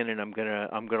comes in and I'm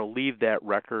gonna leave that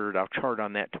record. I'll chart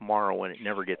on that tomorrow, and it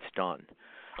never gets done.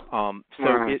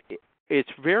 It's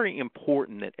very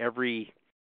important that every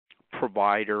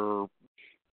provider,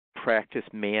 practice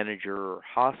manager,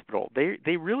 hospital,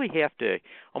 they really have to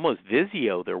almost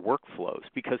Visio their workflows,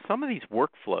 because some of these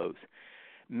workflows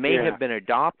may have been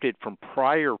adopted from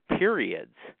prior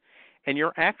periods, and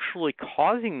you're actually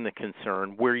causing the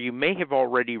concern where you may have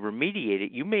already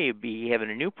remediated. You may be having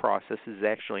a new process is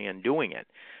actually undoing it.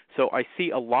 So I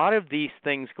see a lot of these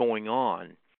things going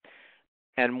on,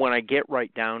 and when I get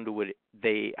right down to it,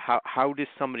 how does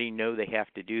somebody know they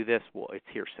have to do this? Well, it's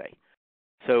hearsay.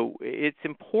 So it's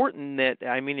important that,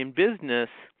 in business,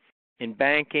 in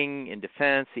banking, in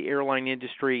defense, the airline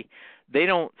industry, they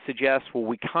don't suggest, well,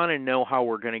 we kind of know how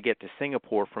we're going to get to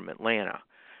Singapore from Atlanta.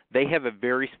 They have a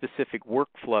very specific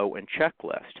workflow and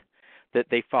checklist that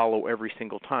they follow every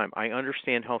single time. I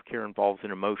understand healthcare involves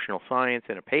an emotional science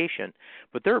and a patient,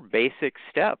 but there are basic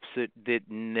steps that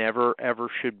never, ever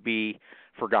should be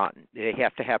forgotten. They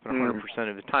have to happen 100%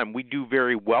 of the time. We do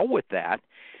very well with that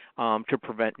to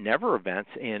prevent never events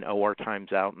and OR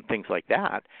times out and things like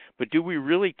that. But do we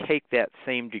really take that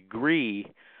same degree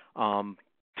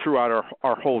throughout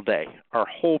our whole day, our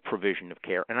whole provision of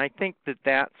care? And I think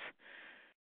that's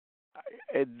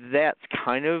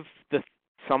kind of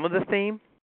some of the theme,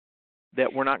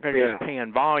 that we're not going to just pay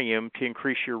on volume to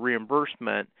increase your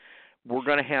reimbursement. We're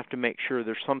going to have to make sure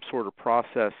there's some sort of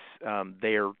process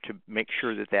there to make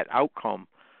sure that outcome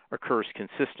occurs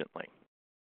consistently.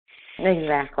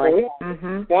 Exactly.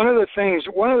 One of the things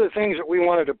that we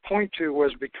wanted to point to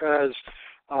was because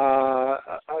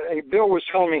Bill was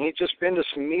telling me he'd just been to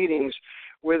some meetings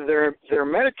with their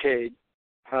Medicaid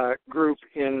group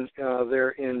in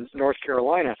North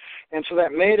Carolina, and so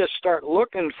that made us start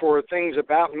looking for things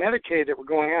about Medicaid that were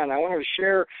going on. I want to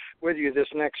share with you this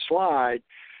next slide.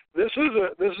 This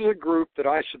is a group that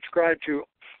I subscribe to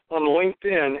on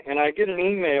LinkedIn, and I get an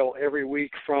email every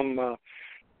week from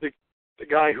the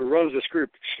guy who runs this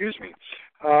group. Excuse me.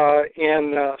 But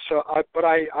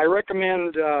I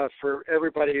recommend for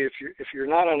everybody, if you're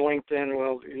not on LinkedIn,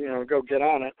 well, go get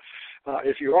on it.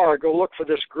 If you are, go look for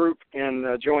this group and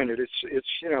join it.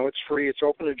 It's free. It's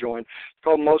open to join. It's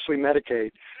called Mostly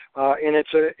Medicaid, and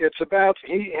it's about.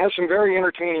 He has some very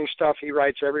entertaining stuff he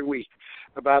writes every week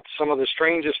about some of the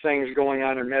strangest things going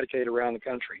on in Medicaid around the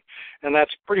country, and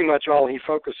that's pretty much all he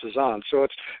focuses on. So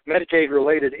it's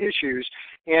Medicaid-related issues,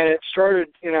 and it started.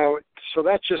 So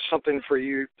that's just something for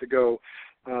you to go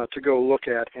look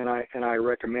at, and I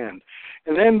recommend.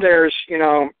 And then there's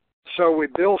So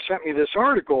Bill sent me this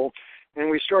article, and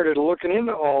we started looking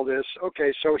into all this.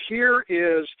 Okay, so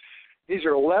these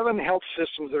are 11 health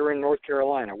systems that are in North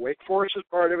Carolina. Wake Forest is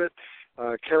part of it.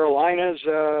 Carolina's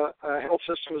health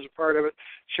system is a part of it.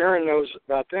 Sharon knows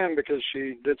about them because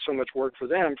she did so much work for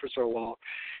them for so long.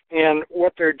 And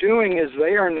what they're doing is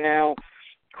they are now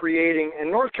creating,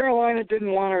 and North Carolina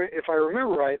didn't want to, if I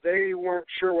remember right, they weren't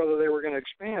sure whether they were going to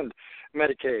expand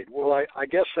Medicaid. Well, I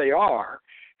guess they are.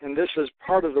 And this is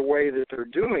part of the way that they're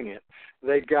doing it.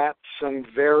 They got some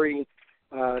very,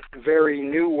 very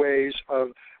new ways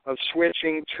of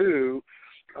switching to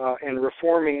and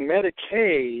reforming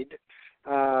Medicaid.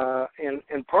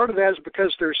 And part of that is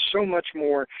because there's so much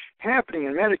more happening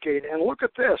in Medicaid. And look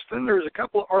at this. Then there's a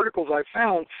couple of articles I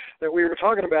found that we were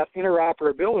talking about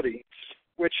interoperability,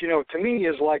 which, to me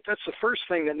is like that's the first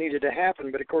thing that needed to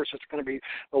happen. But, of course, it's going to be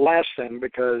the last thing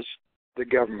because the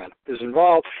government is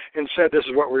involved and said this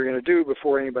is what we're going to do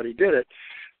before anybody did it.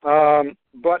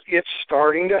 But it's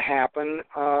starting to happen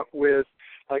with,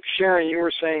 like Sharon, you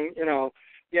were saying,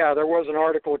 there was an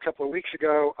article a couple of weeks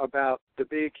ago about the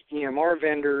big EMR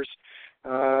vendors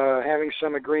having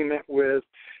some agreement with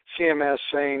CMS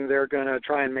saying they're going to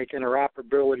try and make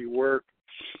interoperability work.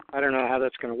 I don't know how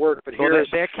that's going to work, but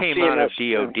that came CMS, out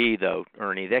of DOD, though,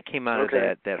 Ernie. That came out of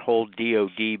that whole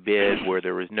DOD bid where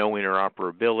there was no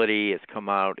interoperability. It's come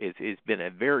out. It's been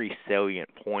a very salient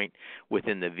point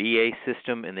within the VA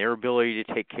system and their ability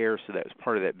to take care. So that was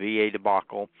part of that VA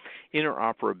debacle.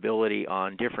 Interoperability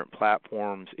on different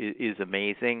platforms is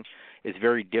amazing. It's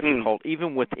very difficult,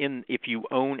 even within, if you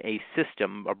own a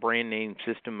system, a brand name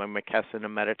system, a McKesson, a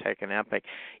Meditech, an Epic,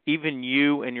 even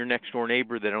you and your next door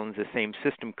neighbor that owns the same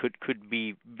system could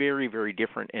be very, very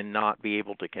different and not be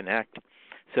able to connect.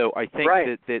 So I think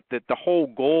that the whole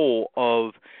goal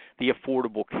of the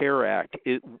Affordable Care Act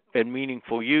and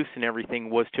meaningful use and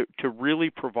everything was to really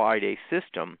provide a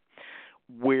system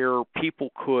where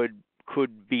people could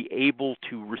be able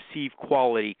to receive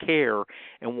quality care.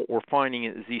 And what we're finding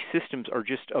is these systems are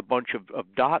just a bunch of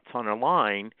dots on a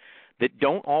line that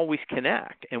don't always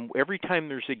connect. And every time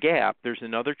there's a gap, there's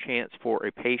another chance for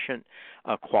a patient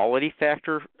quality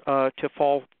factor to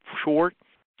fall short.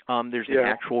 There's an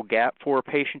actual gap for a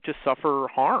patient to suffer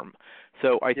harm.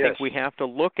 So I think we have to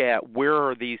look at where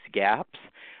are these gaps.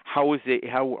 How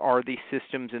are these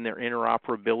systems and their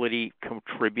interoperability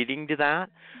contributing to that?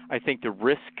 I think the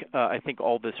risk,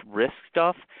 all this risk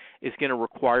stuff is going to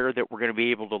require that we're going to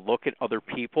be able to look at other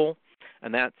people,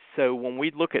 and that's so. When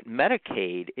we look at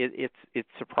Medicaid, it's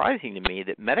surprising to me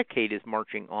that Medicaid is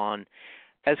marching on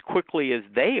as quickly as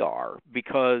they are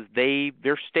because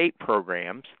they're state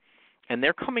programs, and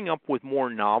they're coming up with more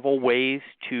novel ways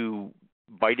to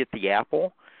bite at the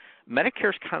apple.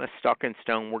 Medicare's kind of stuck in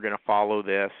stone. We're going to follow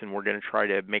this, and we're going to try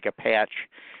to make a patch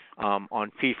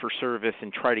on fee-for-service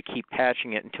and try to keep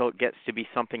patching it until it gets to be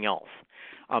something else.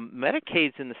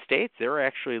 Medicaid's in the states, they're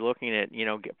actually looking at,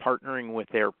 partnering with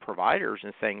their providers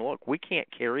and saying, look, we can't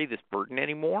carry this burden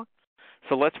anymore,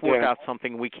 so let's work out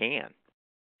something we can.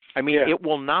 I mean, it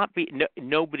will not be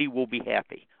nobody will be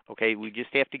happy, okay? We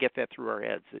just have to get that through our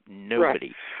heads that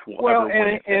nobody will ever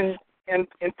win.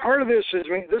 And part of this is,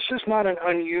 this is not an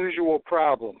unusual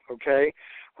problem, okay?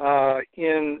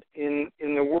 In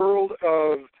the world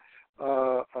of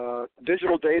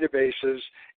digital databases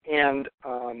and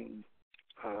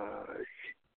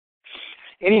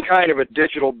any kind of a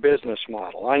digital business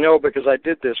model, I know because I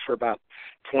did this for about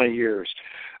 20 years.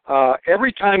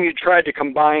 Every time you tried to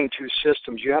combine two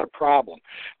systems, you had a problem.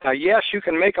 Now, yes, you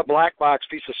can make a black box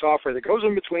piece of software that goes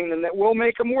in between them that will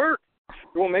make them work.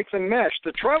 We'll make them mesh.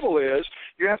 The trouble is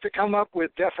you have to come up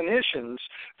with definitions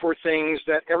for things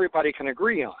that everybody can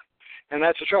agree on. And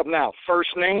that's the trouble. Now,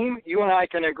 first name, you and I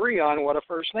can agree on what a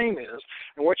first name is.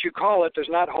 And what you call it, there's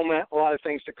not a lot of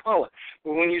things to call it.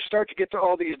 But when you start to get to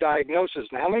all these diagnoses,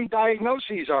 now how many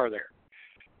diagnoses are there?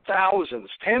 Thousands,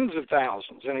 tens of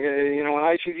thousands. And, in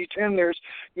ICD-10, there's,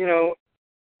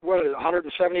 what is it,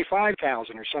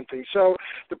 175,000 or something. So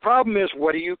the problem is,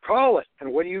 what do you call it?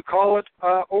 And what do you call it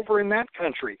over in that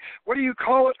country? What do you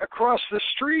call it across the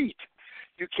street?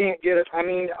 You can't get it. I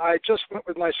mean, I just went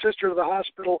with my sister to the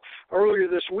hospital earlier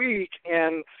this week,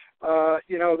 and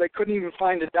they couldn't even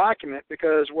find a document,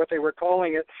 because what they were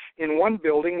calling it in one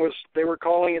building was they were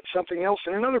calling it something else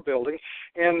in another building,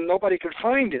 and nobody could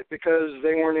find it because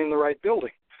they weren't in the right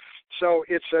building. So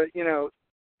it's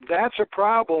that's a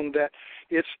problem that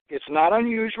it's not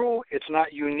unusual, it's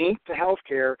not unique to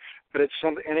healthcare, but it's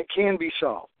something, and it can be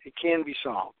solved. It can be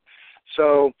solved.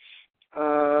 So,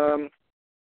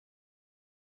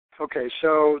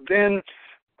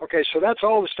 so that's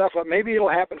all the stuff. Maybe it'll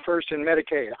happen first in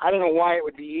Medicaid. I don't know why it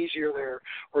would be easier there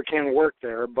or can work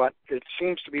there, but it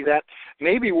seems to be that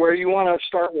maybe where you want to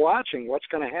start watching what's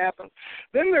going to happen.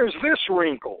 Then there's this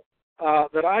wrinkle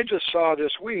that I just saw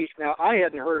this week. Now, I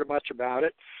hadn't heard much about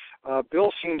it.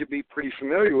 Bill seemed to be pretty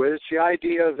familiar with it. It's the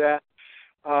idea that,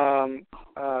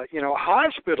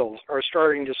 hospitals are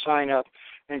starting to sign up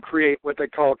and create what they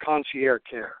call concierge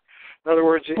care. In other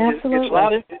words,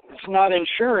 it's not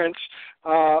insurance,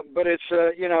 but it's,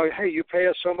 hey, you pay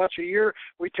us so much a year,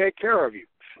 we take care of you.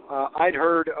 I'd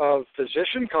heard of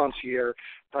physician concierge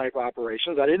type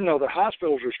operations. I didn't know that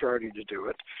hospitals were starting to do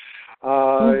it.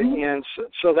 And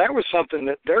so that was something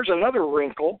that there's another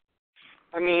wrinkle.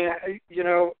 I mean,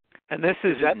 And this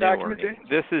is that new, documented?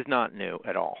 This is not new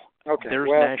at all. Okay. There's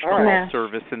National Health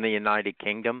Service in the United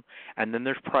Kingdom, and then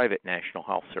there's private National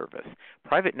Health Service.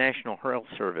 Private National Health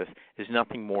Service is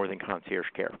nothing more than concierge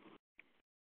care.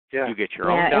 Yeah. You get your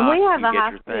own doc, and we have you a get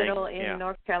hospital your thing. in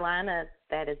North Carolina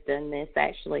that has done this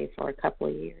actually for a couple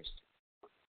of years.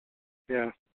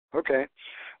 Yeah. Okay.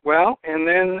 Well, and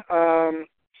then, but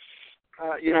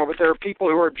there are people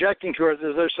who are objecting to it.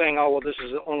 They're saying, "Oh, well, this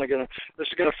is going to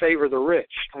favor the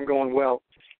rich." I'm going, well,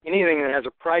 anything that has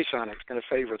a price on it is going to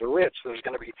favor the rich. There's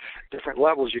going to be different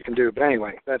levels you can do. But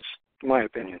anyway, that's my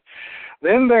opinion.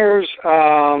 Then there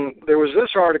was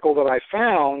this article that I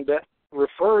found that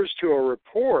refers to a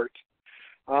report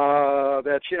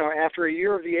that's, after a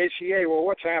year of the ACA, well,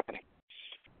 what's happening?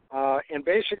 And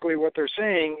basically what they're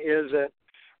saying is that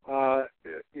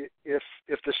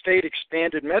if the state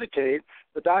expanded Medicaid,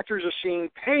 the doctors are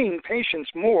paying patients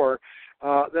more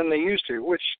than they used to,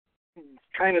 which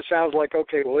kind of sounds like,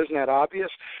 okay, well, isn't that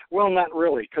obvious? Well, not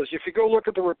really, because if you go look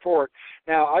at the report,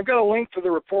 now I've got a link to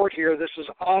the report here. This is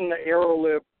on the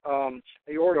AeroLib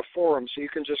Aorta forum, so you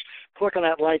can just click on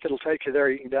that link. It'll take you there.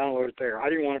 You can download it there. I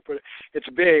didn't want to put it. It's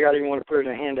big. I didn't want to put it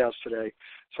in the handouts today,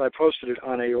 so I posted it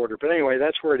on Aorta. But anyway,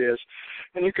 that's where it is,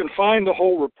 and you can find the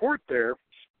whole report there.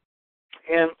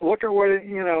 And look at what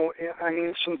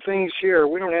some things here.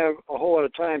 We don't have a whole lot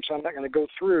of time, so I'm not going to go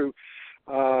through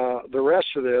the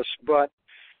rest of this, but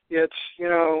it's,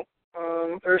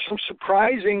 there's some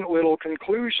surprising little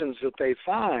conclusions that they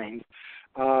find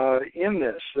in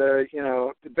this,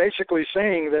 basically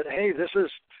saying that, hey, this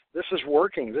is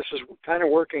working. This is kind of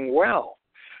working well.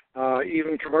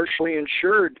 Even commercially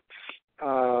insured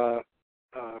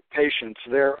patients,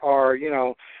 there are,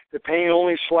 they're paying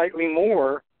only slightly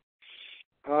more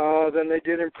than they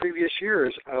did in previous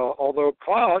years, although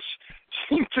costs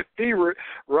seem to be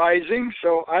rising,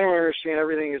 so I don't understand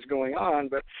everything that's going on,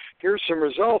 but here's some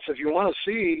results. If you want to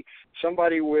see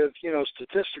somebody with,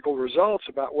 statistical results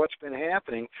about what's been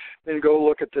happening, then go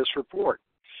look at this report.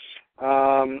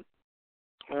 I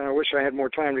wish I had more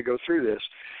time to go through this.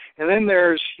 And then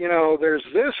there's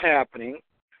this happening.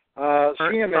 CMS,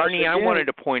 Ernie, again, I wanted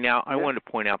to point out,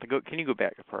 can you go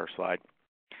back to the first slide?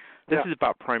 This is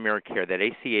about primary care. That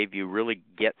ACA view really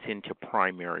gets into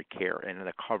primary care and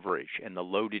the coverage and the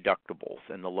low deductibles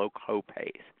and the low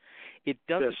copays. It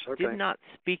did not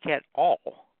speak at all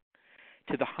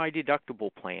to the high deductible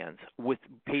plans with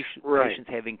patients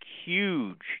having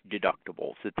huge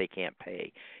deductibles that they can't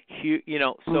pay.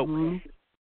 So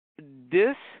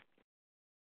this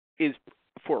is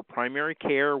for primary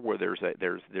care, where there's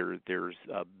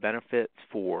benefits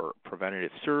for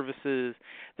preventative services.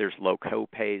 There's low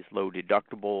copays, low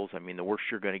deductibles. I mean, the worst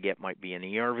you're going to get might be an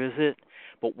ER visit.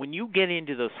 But when you get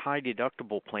into those high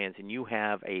deductible plans and you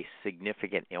have a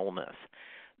significant illness,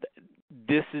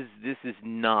 this is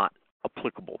not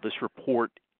applicable. This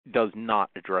report does not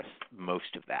address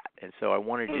most of that. And so I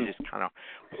wanted to just kind of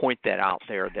point that out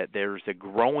there, that there's a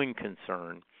growing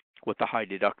concern with the high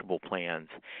deductible plans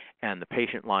and the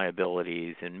patient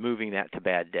liabilities and moving that to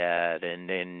bad debt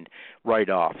and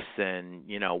write-offs, and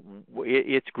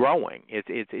it's growing.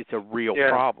 It's a real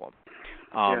problem.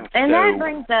 And that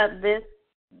brings up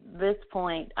this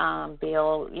point,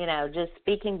 Bill, just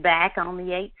speaking back on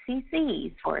the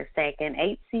HCCs for a second,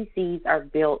 HCCs are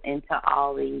built into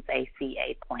all these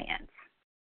ACA plans.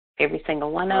 Every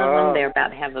single one of them. They're about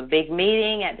to have a big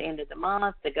meeting at the end of the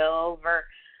month to go over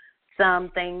some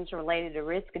things related to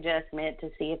risk adjustment to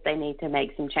see if they need to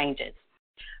make some changes.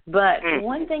 But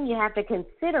one thing you have to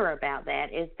consider about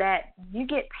that is that you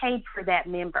get paid for that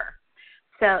member.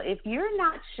 So if you're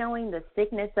not showing the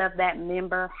sickness of that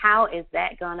member, how is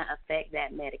that going to affect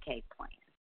that Medicaid plan?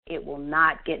 It will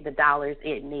not get the dollars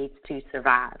it needs to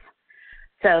survive.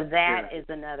 So that is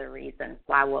another reason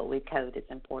why what we code is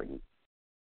important.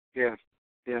 Yeah.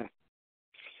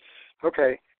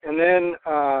 Okay. And then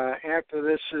after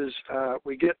this is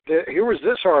here was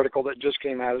this article that just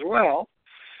came out as well.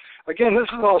 Again, this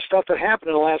is all stuff that happened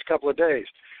in the last couple of days.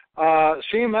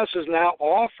 CMS is now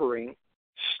offering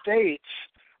states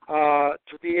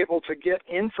to be able to get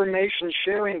information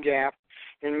sharing gap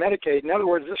in Medicaid. In other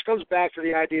words, this goes back to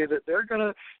the idea that they're going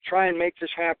to try and make this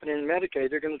happen in Medicaid.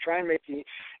 They're going to try and make the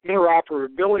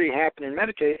interoperability happen in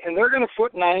Medicaid, and they're going to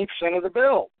foot 90% of the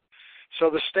bill. So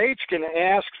the states can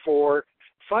ask for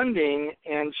funding,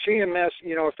 and CMS,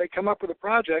 if they come up with a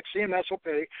project, CMS will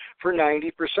pay for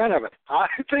 90% of it. I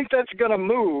think that's going to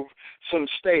move some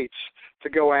states to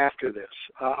go after this.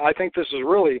 I think this is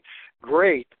really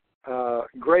great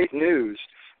news,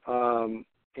 and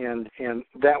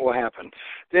that will happen.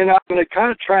 Then I'm going to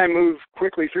kind of try and move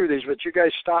quickly through these, but you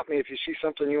guys stop me if you see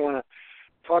something you want to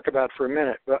talk about for a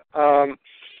minute. But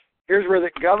here's where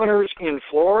the governors in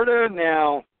Florida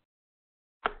now.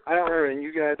 I don't know, and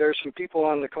you guys, there's some people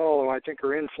on the call who I think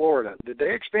are in Florida. Did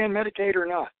they expand Medicaid or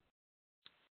not?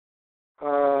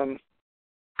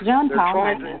 John Paul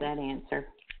might know that answer.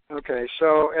 Okay,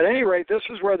 so at any rate, this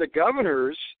is where the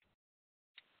governors,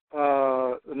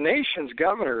 the nation's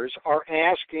governors, are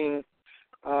asking.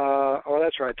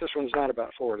 That's right. This one's not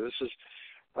about Florida. This is,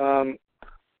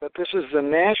 but this is the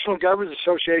National Governors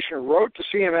Association wrote to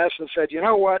CMS and said, you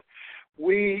know what,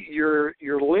 you're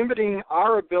limiting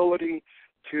our ability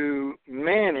to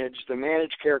manage the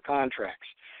managed care contracts,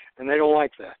 and they don't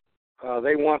like that.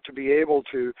 They want to be able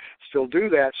to still do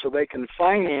that so they can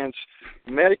finance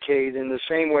Medicaid in the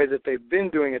same way that they've been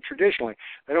doing it traditionally.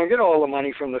 They don't get all the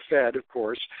money from the Fed, of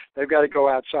course. They've got to go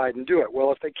outside and do it.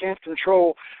 Well, if they can't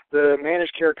control the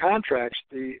managed care contracts,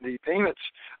 the payments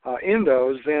in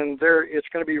those, then it's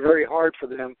going to be very hard for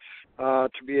them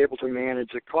to be able to manage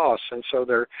the costs. And so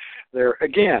they're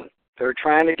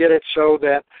trying to get it so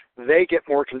that they get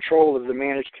more control of the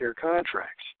managed care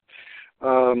contracts.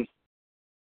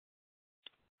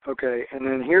 Okay, and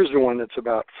then here's the one that's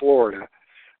about Florida.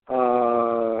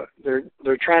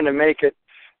 They're trying to make it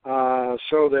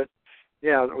so that,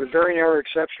 with very narrow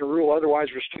exception rule,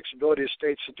 otherwise restricts ability of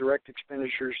states to direct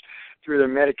expenditures through their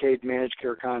Medicaid managed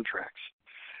care contracts.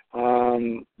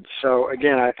 So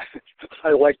again,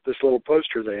 I liked this little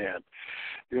poster they had.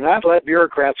 Do not let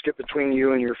bureaucrats get between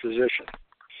you and your physician.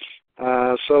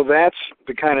 So that's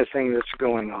the kind of thing that's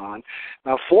going on.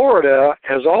 Now, Florida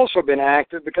has also been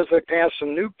active because they passed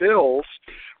some new bills,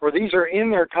 or these are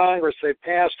in their Congress. They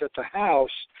passed at the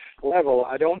House level.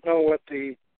 I don't know what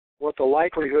the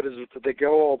likelihood is that they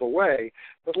go all the way,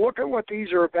 but look at what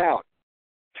these are about.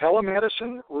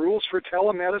 Telemedicine, rules for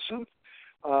telemedicine.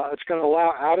 It's going to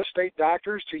allow out-of-state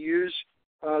doctors to use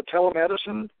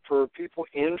telemedicine for people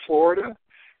in Florida,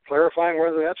 clarifying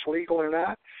whether that's legal or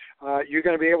not. You're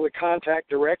going to be able to contact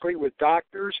directly with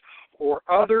doctors or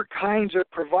other kinds of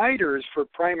providers for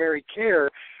primary care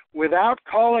without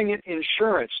calling it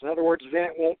insurance. In other words, then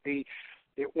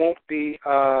it won't be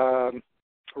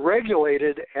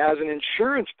regulated as an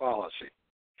insurance policy.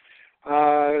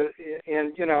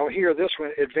 And here this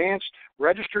one: advanced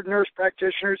registered nurse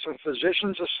practitioners and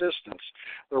physicians' assistants,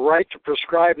 the right to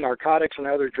prescribe narcotics and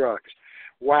other drugs.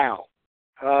 Wow,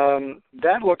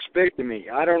 that looks big to me.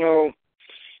 I don't know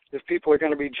if people are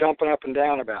going to be jumping up and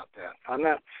down about that. I'm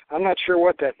not sure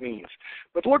what that means.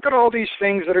 But look at all these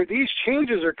things these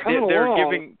changes are coming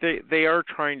along. They are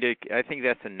trying to. I think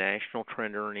that's a national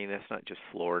trend, Ernie. That's not just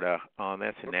Florida.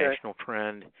 That's a national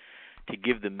trend to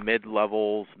give the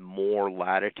mid-levels more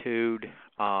latitude.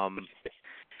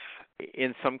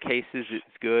 In some cases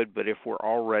it's good, but if we're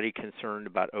already concerned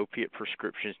about opiate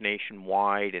prescriptions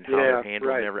nationwide and how they're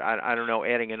handled, I don't know,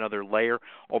 adding another layer.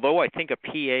 Although I think a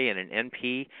PA and an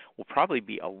NP will probably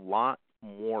be a lot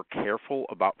more careful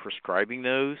about prescribing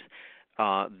those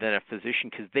than a physician,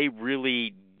 because they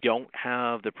really don't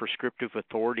have the prescriptive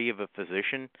authority of a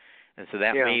physician. And so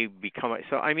that may become –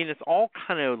 so, I mean, it's all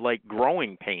kind of like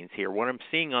growing pains here. What I'm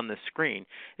seeing on the screen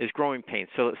is growing pains.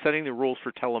 So setting the rules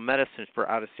for telemedicine for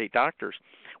out-of-state doctors,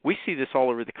 we see this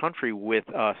all over the country with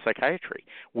psychiatry,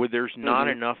 where there's not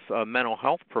enough mental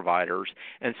health providers.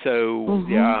 And so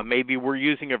maybe we're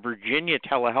using a Virginia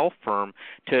telehealth firm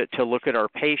to look at our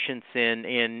patients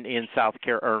in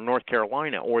North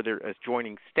Carolina or their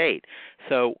adjoining state.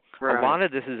 So a lot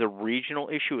of this is a regional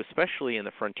issue, especially in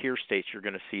the frontier states. You're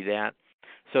going to see that.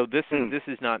 So this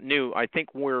is not new. I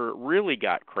think where it really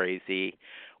got crazy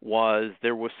was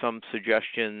there was some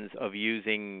suggestions of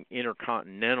using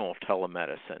intercontinental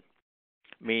telemedicine,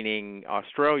 meaning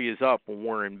Australia's up when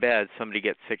we're in bed, somebody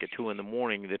gets sick at 2 in the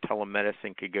morning, the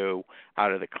telemedicine could go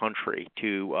out of the country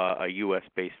to a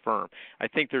U.S.-based firm. I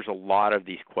think there's a lot of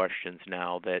these questions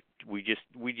now that we just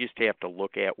have to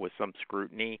look at with some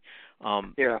scrutiny.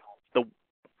 The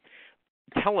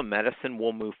telemedicine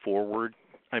will move forward.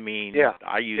 I mean,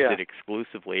 I use it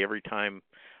exclusively. Every time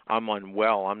I'm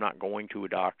unwell, I'm not going to a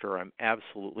doctor. I'm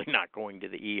absolutely not going to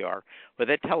the ER. But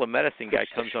that telemedicine guy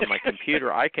comes on my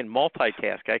computer. I can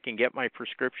multitask. I can get my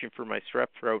prescription for my strep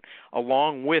throat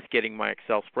along with getting my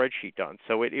Excel spreadsheet done.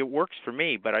 So it works for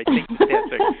me. But I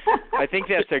think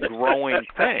that's a growing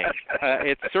thing.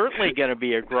 It's certainly going to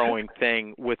be a growing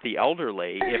thing with the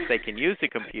elderly if they can use the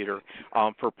computer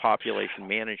for population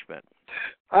management.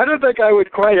 I don't think I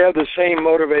would quite have the same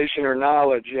motivation or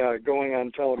knowledge going on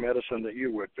telemedicine that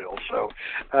you would, Bill. So,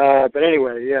 but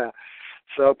anyway,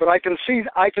 So, but I can see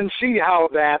how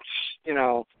that's,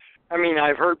 I mean,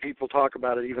 I've heard people talk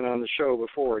about it even on the show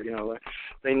before.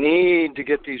 They need to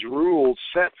get these rules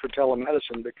set for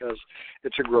telemedicine because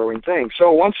it's a growing thing.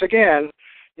 So once again,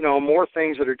 more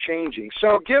things that are changing.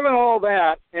 So given all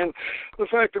that and the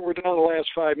fact that we're down the last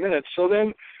 5 minutes, so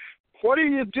then what do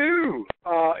you do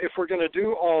if we're going to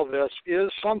do all this?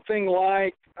 Is something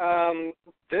like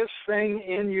this thing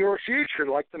in your future,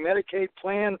 like the Medicaid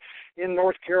plan in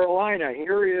North Carolina?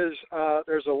 Here is,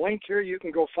 there's a link here. You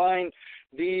can go find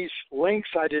these links.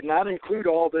 I did not include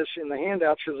all this in the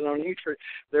handouts because no need for.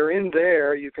 They're in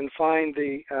there. You can find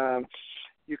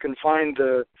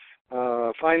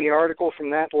find the article from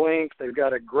that link. They've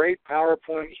got a great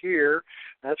PowerPoint here.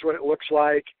 That's what it looks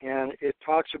like, and it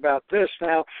talks about this.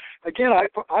 Now, again,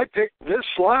 I picked this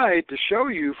slide to show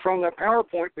you from the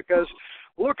PowerPoint because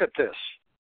look at this.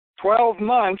 12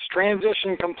 months,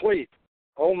 transition complete.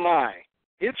 Oh my,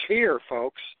 it's here,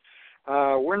 folks.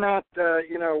 We're not.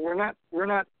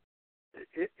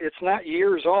 It's not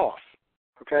years off.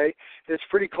 Okay, it's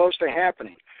pretty close to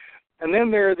happening. And then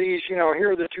there are these,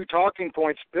 here are the 2 talking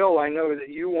points. Bill, I know that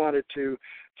you wanted to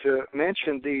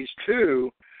mention these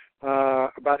 2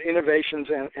 about innovations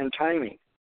and timing.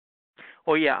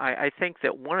 Well, yeah, I think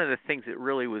that one of the things that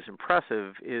really was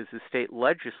impressive is the state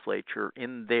legislature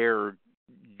in their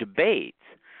debates,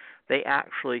 they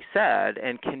actually said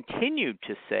and continued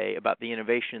to say about the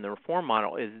innovation in the reform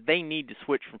model is they need to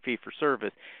switch from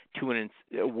fee-for-service to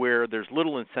where there's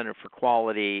little incentive for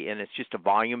quality and it's just a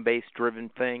volume-based driven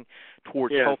thing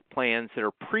towards health plans that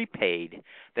are prepaid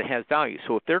that has value.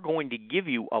 So if they're going to give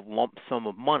you a lump sum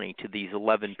of money to these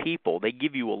 11 people, they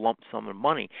give you a lump sum of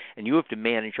money and you have to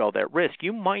manage all that risk.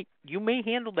 You may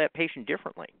handle that patient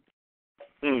differently.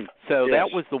 So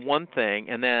that was the one thing,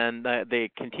 and then the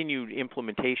continued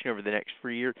implementation over the next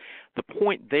 3 years. The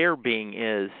point there being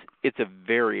is it's a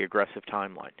very aggressive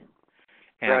timeline.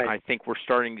 And I think we're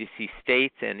starting to see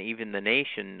states and even the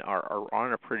nation are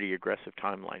on a pretty aggressive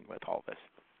timeline with all this.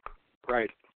 Right.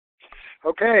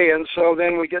 Okay, and so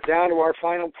then we get down to our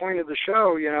final point of the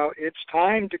show. It's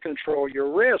time to control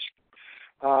your risk.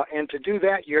 And to do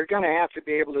that, you're going to have to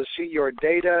be able to see your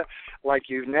data like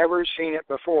you've never seen it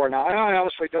before. Now, I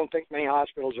honestly don't think many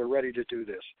hospitals are ready to do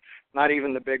this, not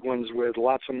even the big ones with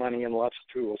lots of money and lots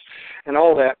of tools and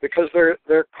all that, because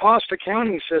their cost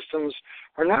accounting systems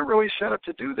are not really set up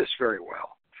to do this very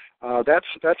well.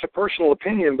 That's a personal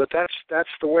opinion, but that's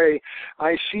the way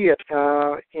I see it.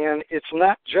 And it's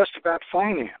not just about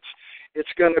finance. It's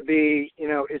going to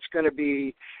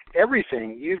be,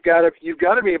 everything. You've got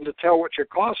to be able to tell what your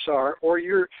costs are, or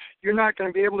you're not going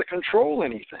to be able to control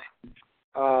anything.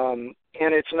 And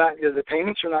it's not, the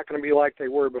payments are not going to be like they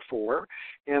were before.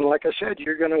 And like I said,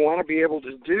 you're going to want to be able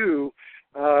to do,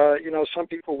 some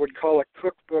people would call it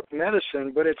cookbook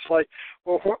medicine, but it's like,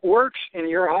 well, what works in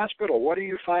your hospital? What are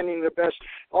you finding the best?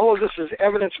 All of this is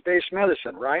evidence-based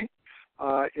medicine, right?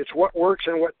 It's what works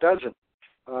and what doesn't.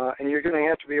 And you're going to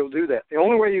have to be able to do that. The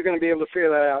only way you're going to be able to figure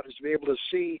that out is to be able to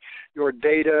see your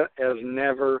data as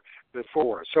never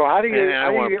before. So how do you? And I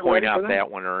want to point out that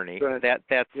one, Ernie. That's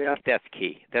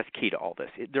key. That's key to all this.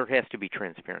 There has to be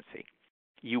transparency.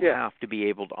 You have to be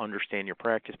able to understand your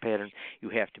practice pattern. You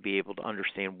have to be able to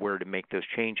understand where to make those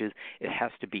changes. It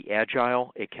has to be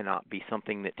agile. It cannot be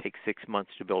something that takes 6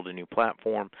 months to build a new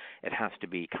platform. It has to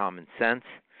be common sense.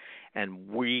 And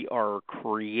we are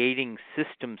creating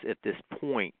systems at this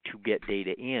point to get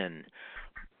data in,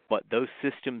 but those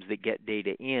systems that get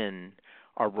data in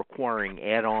are requiring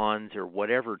add-ons or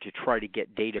whatever to try to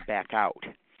get data back out.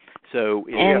 So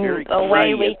it's very a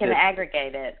way we can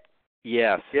aggregate it.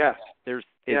 Yes. Yes. It's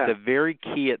a very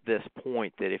key at this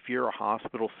point that if you're a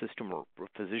hospital system or a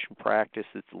physician practice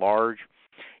that's large,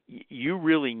 you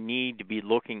really need to be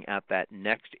looking at that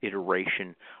next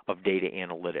iteration of data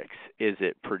analytics. Is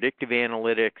it predictive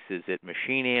analytics? Is it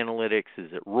machine analytics?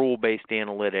 Is it rule-based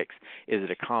analytics? Is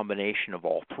it a combination of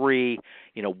all three?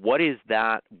 What is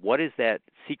that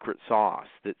secret sauce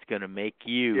that's going to make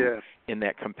you in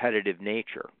that competitive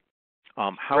nature?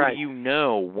 How do you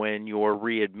know when your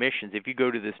readmissions, if you go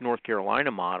to this North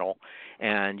Carolina model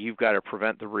and you've got to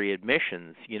prevent the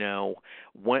readmissions,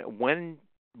 when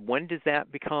does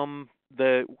that become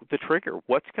the trigger?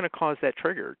 What's going to cause that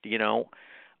trigger? Is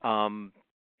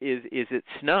it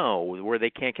snow where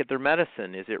they can't get their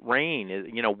medicine? Is it rain?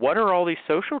 What are all these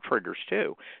social triggers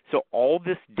too? So all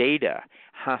this data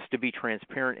has to be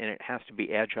transparent and it has to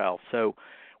be agile. So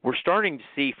we're starting to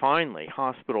see finally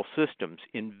hospital systems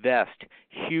invest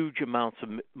huge amounts of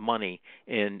money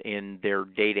in their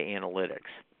data analytics.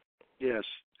 Yes.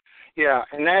 Yeah,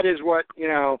 and that is what,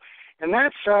 and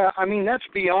that's, that's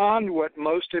beyond what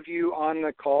most of you on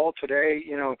the call today,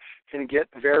 can get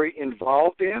very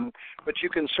involved in, but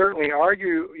you can certainly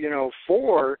argue,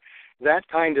 for that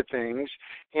kind of things.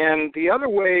 And the other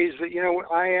ways that,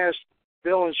 I asked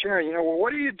Bill and Sharon,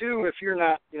 what do you do if you're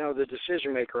not, the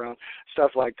decision maker on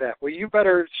stuff like that? Well, you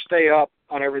better stay up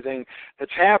on everything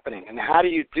that's happening. And how do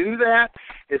you do that?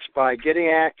 It's by getting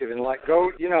active and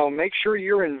make sure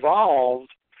you're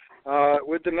involved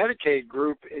with the Medicaid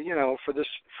group, for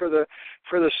the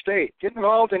state. Get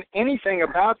involved in anything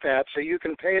about that so you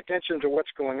can pay attention to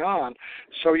what's going on,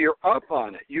 so you're up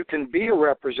on it. You can be a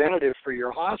representative for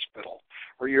your hospital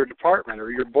or your department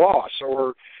or your boss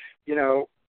or,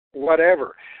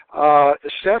 whatever.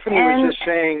 Stephanie was just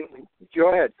saying, go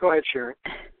ahead, Sharon.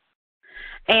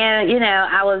 And,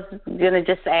 I was going to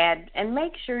just add, and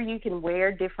make sure you can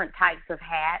wear different types of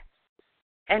hats.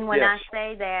 And when I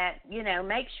say that,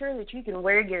 make sure that you can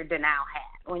wear your denial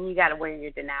hat when you got to wear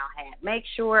your denial hat. Make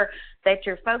sure that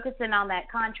you're focusing on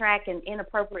that contract and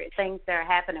inappropriate things that are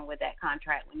happening with that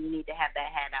contract when you need to have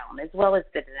that hat on, as well as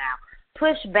the denial.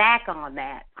 Push back on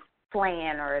that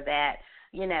plan or that,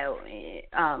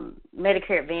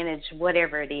 Medicare Advantage,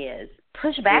 whatever it is.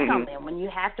 Push back on them when you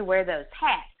have to wear those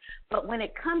hats. But when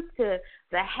it comes to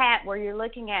the hat where you're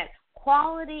looking at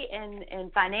quality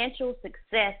and financial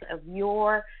success of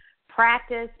your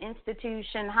practice,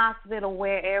 institution, hospital,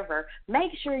 wherever,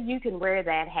 make sure you can wear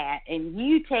that hat and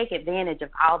you take advantage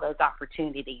of all those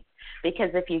opportunities.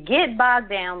 Because if you get bogged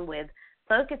down with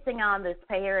focusing on this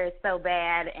payer is so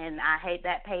bad and I hate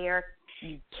that payer,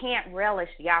 you can't relish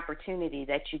the opportunity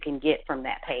that you can get from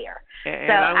that payer. And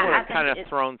so I want to kind of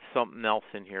throw something else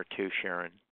in here too,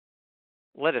 Sharon.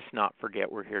 Let us not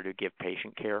forget we're here to give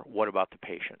patient care. What about the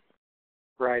patient?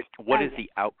 Right. What is the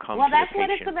outcome to the patient? Well, that's what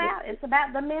it's about. It's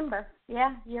about the member.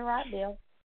 Yeah, you're right, Bill.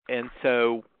 And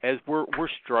so as we're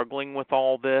struggling with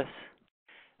all this,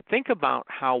 think about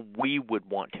how we would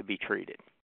want to be treated.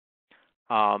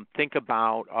 Think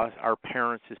about us, our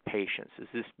parents as patients.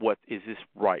 Is this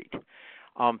right?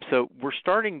 So we're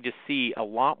starting to see a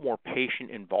lot more patient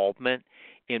involvement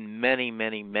in many,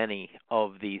 many, many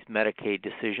of these Medicaid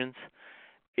decisions.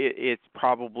 It's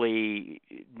probably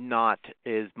not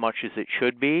as much as it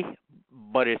should be,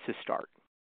 but it's a start.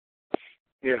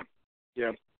 Yeah.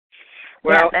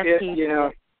 Well, so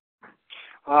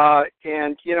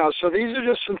these are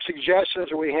just some suggestions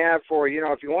that we have for,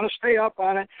 if you want to stay up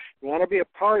on it, you want to be a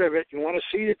part of it, you want a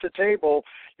seat at the table,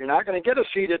 you're not going to get a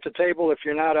seat at the table if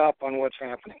you're not up on what's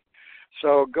happening.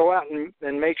 So go out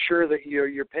and make sure that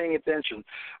you're paying attention.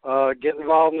 Get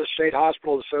involved in the State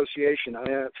Hospital Association.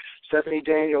 Stephanie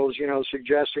Daniels,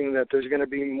 suggesting that there's going to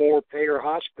be more payer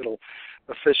hospital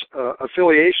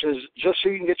affiliations just so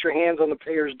you can get your hands on the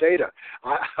payer's data.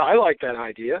 I like that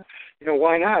idea.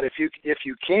 Why not? If you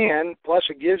can, plus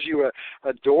it gives you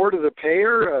a door to the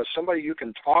payer, somebody you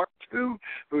can talk to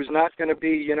who's not going to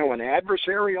be, an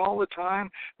adversary all the time.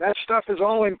 That stuff is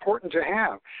all important to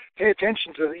have. Pay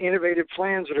attention to the innovative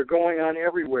plans that are going on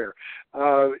everywhere.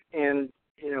 And,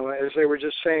 as they were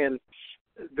just saying,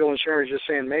 Bill and Sharon were just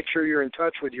saying, make sure you're in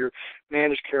touch with your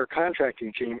managed care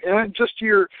contracting team. And just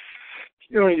your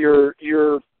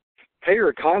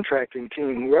payer contracting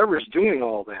team, whoever's doing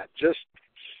all that, just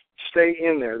stay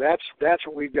in there. That's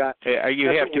what we've got. You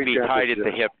have to be tied at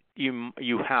the hip.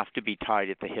 You have to be tied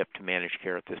at the hip to managed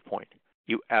care at this point.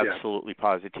 You absolutely,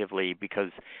 positively,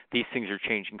 because these things are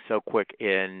changing so quick,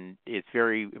 and it's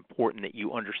very important that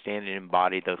you understand and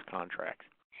embody those contracts.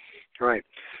 Right.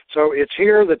 So it's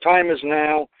here. The time is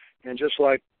now. And just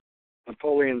like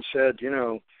Napoleon said,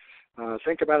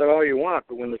 think about it all you want,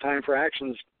 but when the time for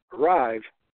actions arrive,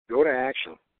 go to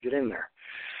action. Get in there.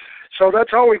 So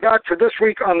that's all we got for this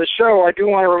week on the show. I do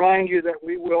want to remind you that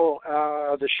we will,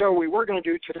 the show we were going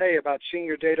to do today about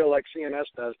senior data like CMS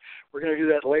does, we're going to do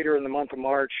that later in the month of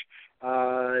March.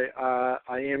 I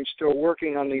am still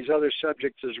working on these other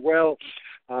subjects as well,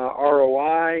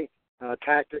 ROI,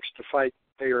 tactics to fight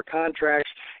payer contracts,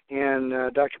 and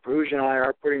Dr. Pahuja and I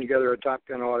are putting together a Top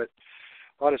Gun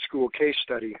audit school case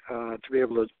study to be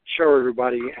able to show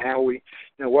everybody how we,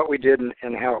 what we did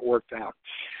and how it worked out.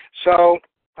 So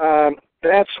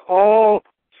that's all.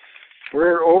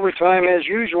 We're overtime as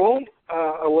usual,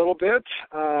 a little bit,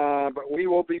 but we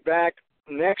will be back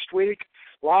next week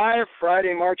live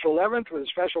Friday, March 11th with a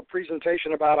special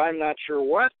presentation about I'm not sure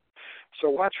what. So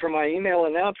watch for my email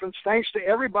announcements. Thanks to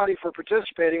everybody for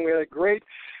participating. We had a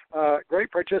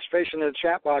great participation in the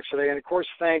chat box today. And, of course,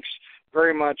 thanks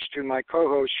very much to my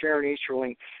co-hosts, Sharon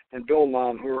Easterling and Bill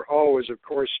Mom, who are always, of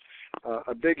course,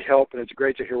 a big help, and it's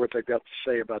great to hear what they've got to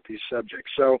say about these subjects.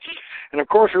 So, and, of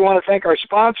course, we want to thank our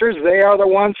sponsors. They are the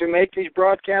ones who make these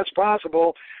broadcasts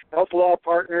possible. Health Law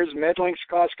Partners, Medlinks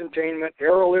Cost Containment,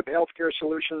 Aerolib Healthcare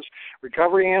Solutions,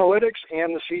 Recovery Analytics,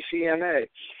 and the CCMA.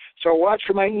 So watch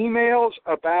for my emails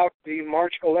about the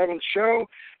March 11th show.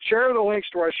 Share the links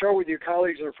to our show with your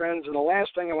colleagues and friends. And the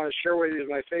last thing I want to share with you is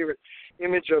my favorite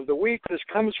image of the week. This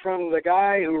comes from the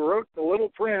guy who wrote The Little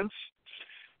Prince.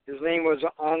 His name was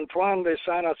Antoine de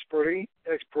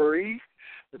Saint-Exupéry.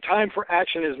 The time for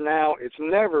action is now. It's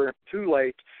never too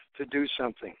late to do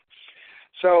something.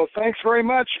 So thanks very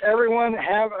much, everyone.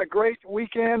 Have a great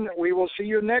weekend. We will see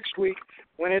you next week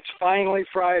when it's finally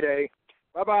Friday.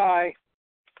 Bye-bye.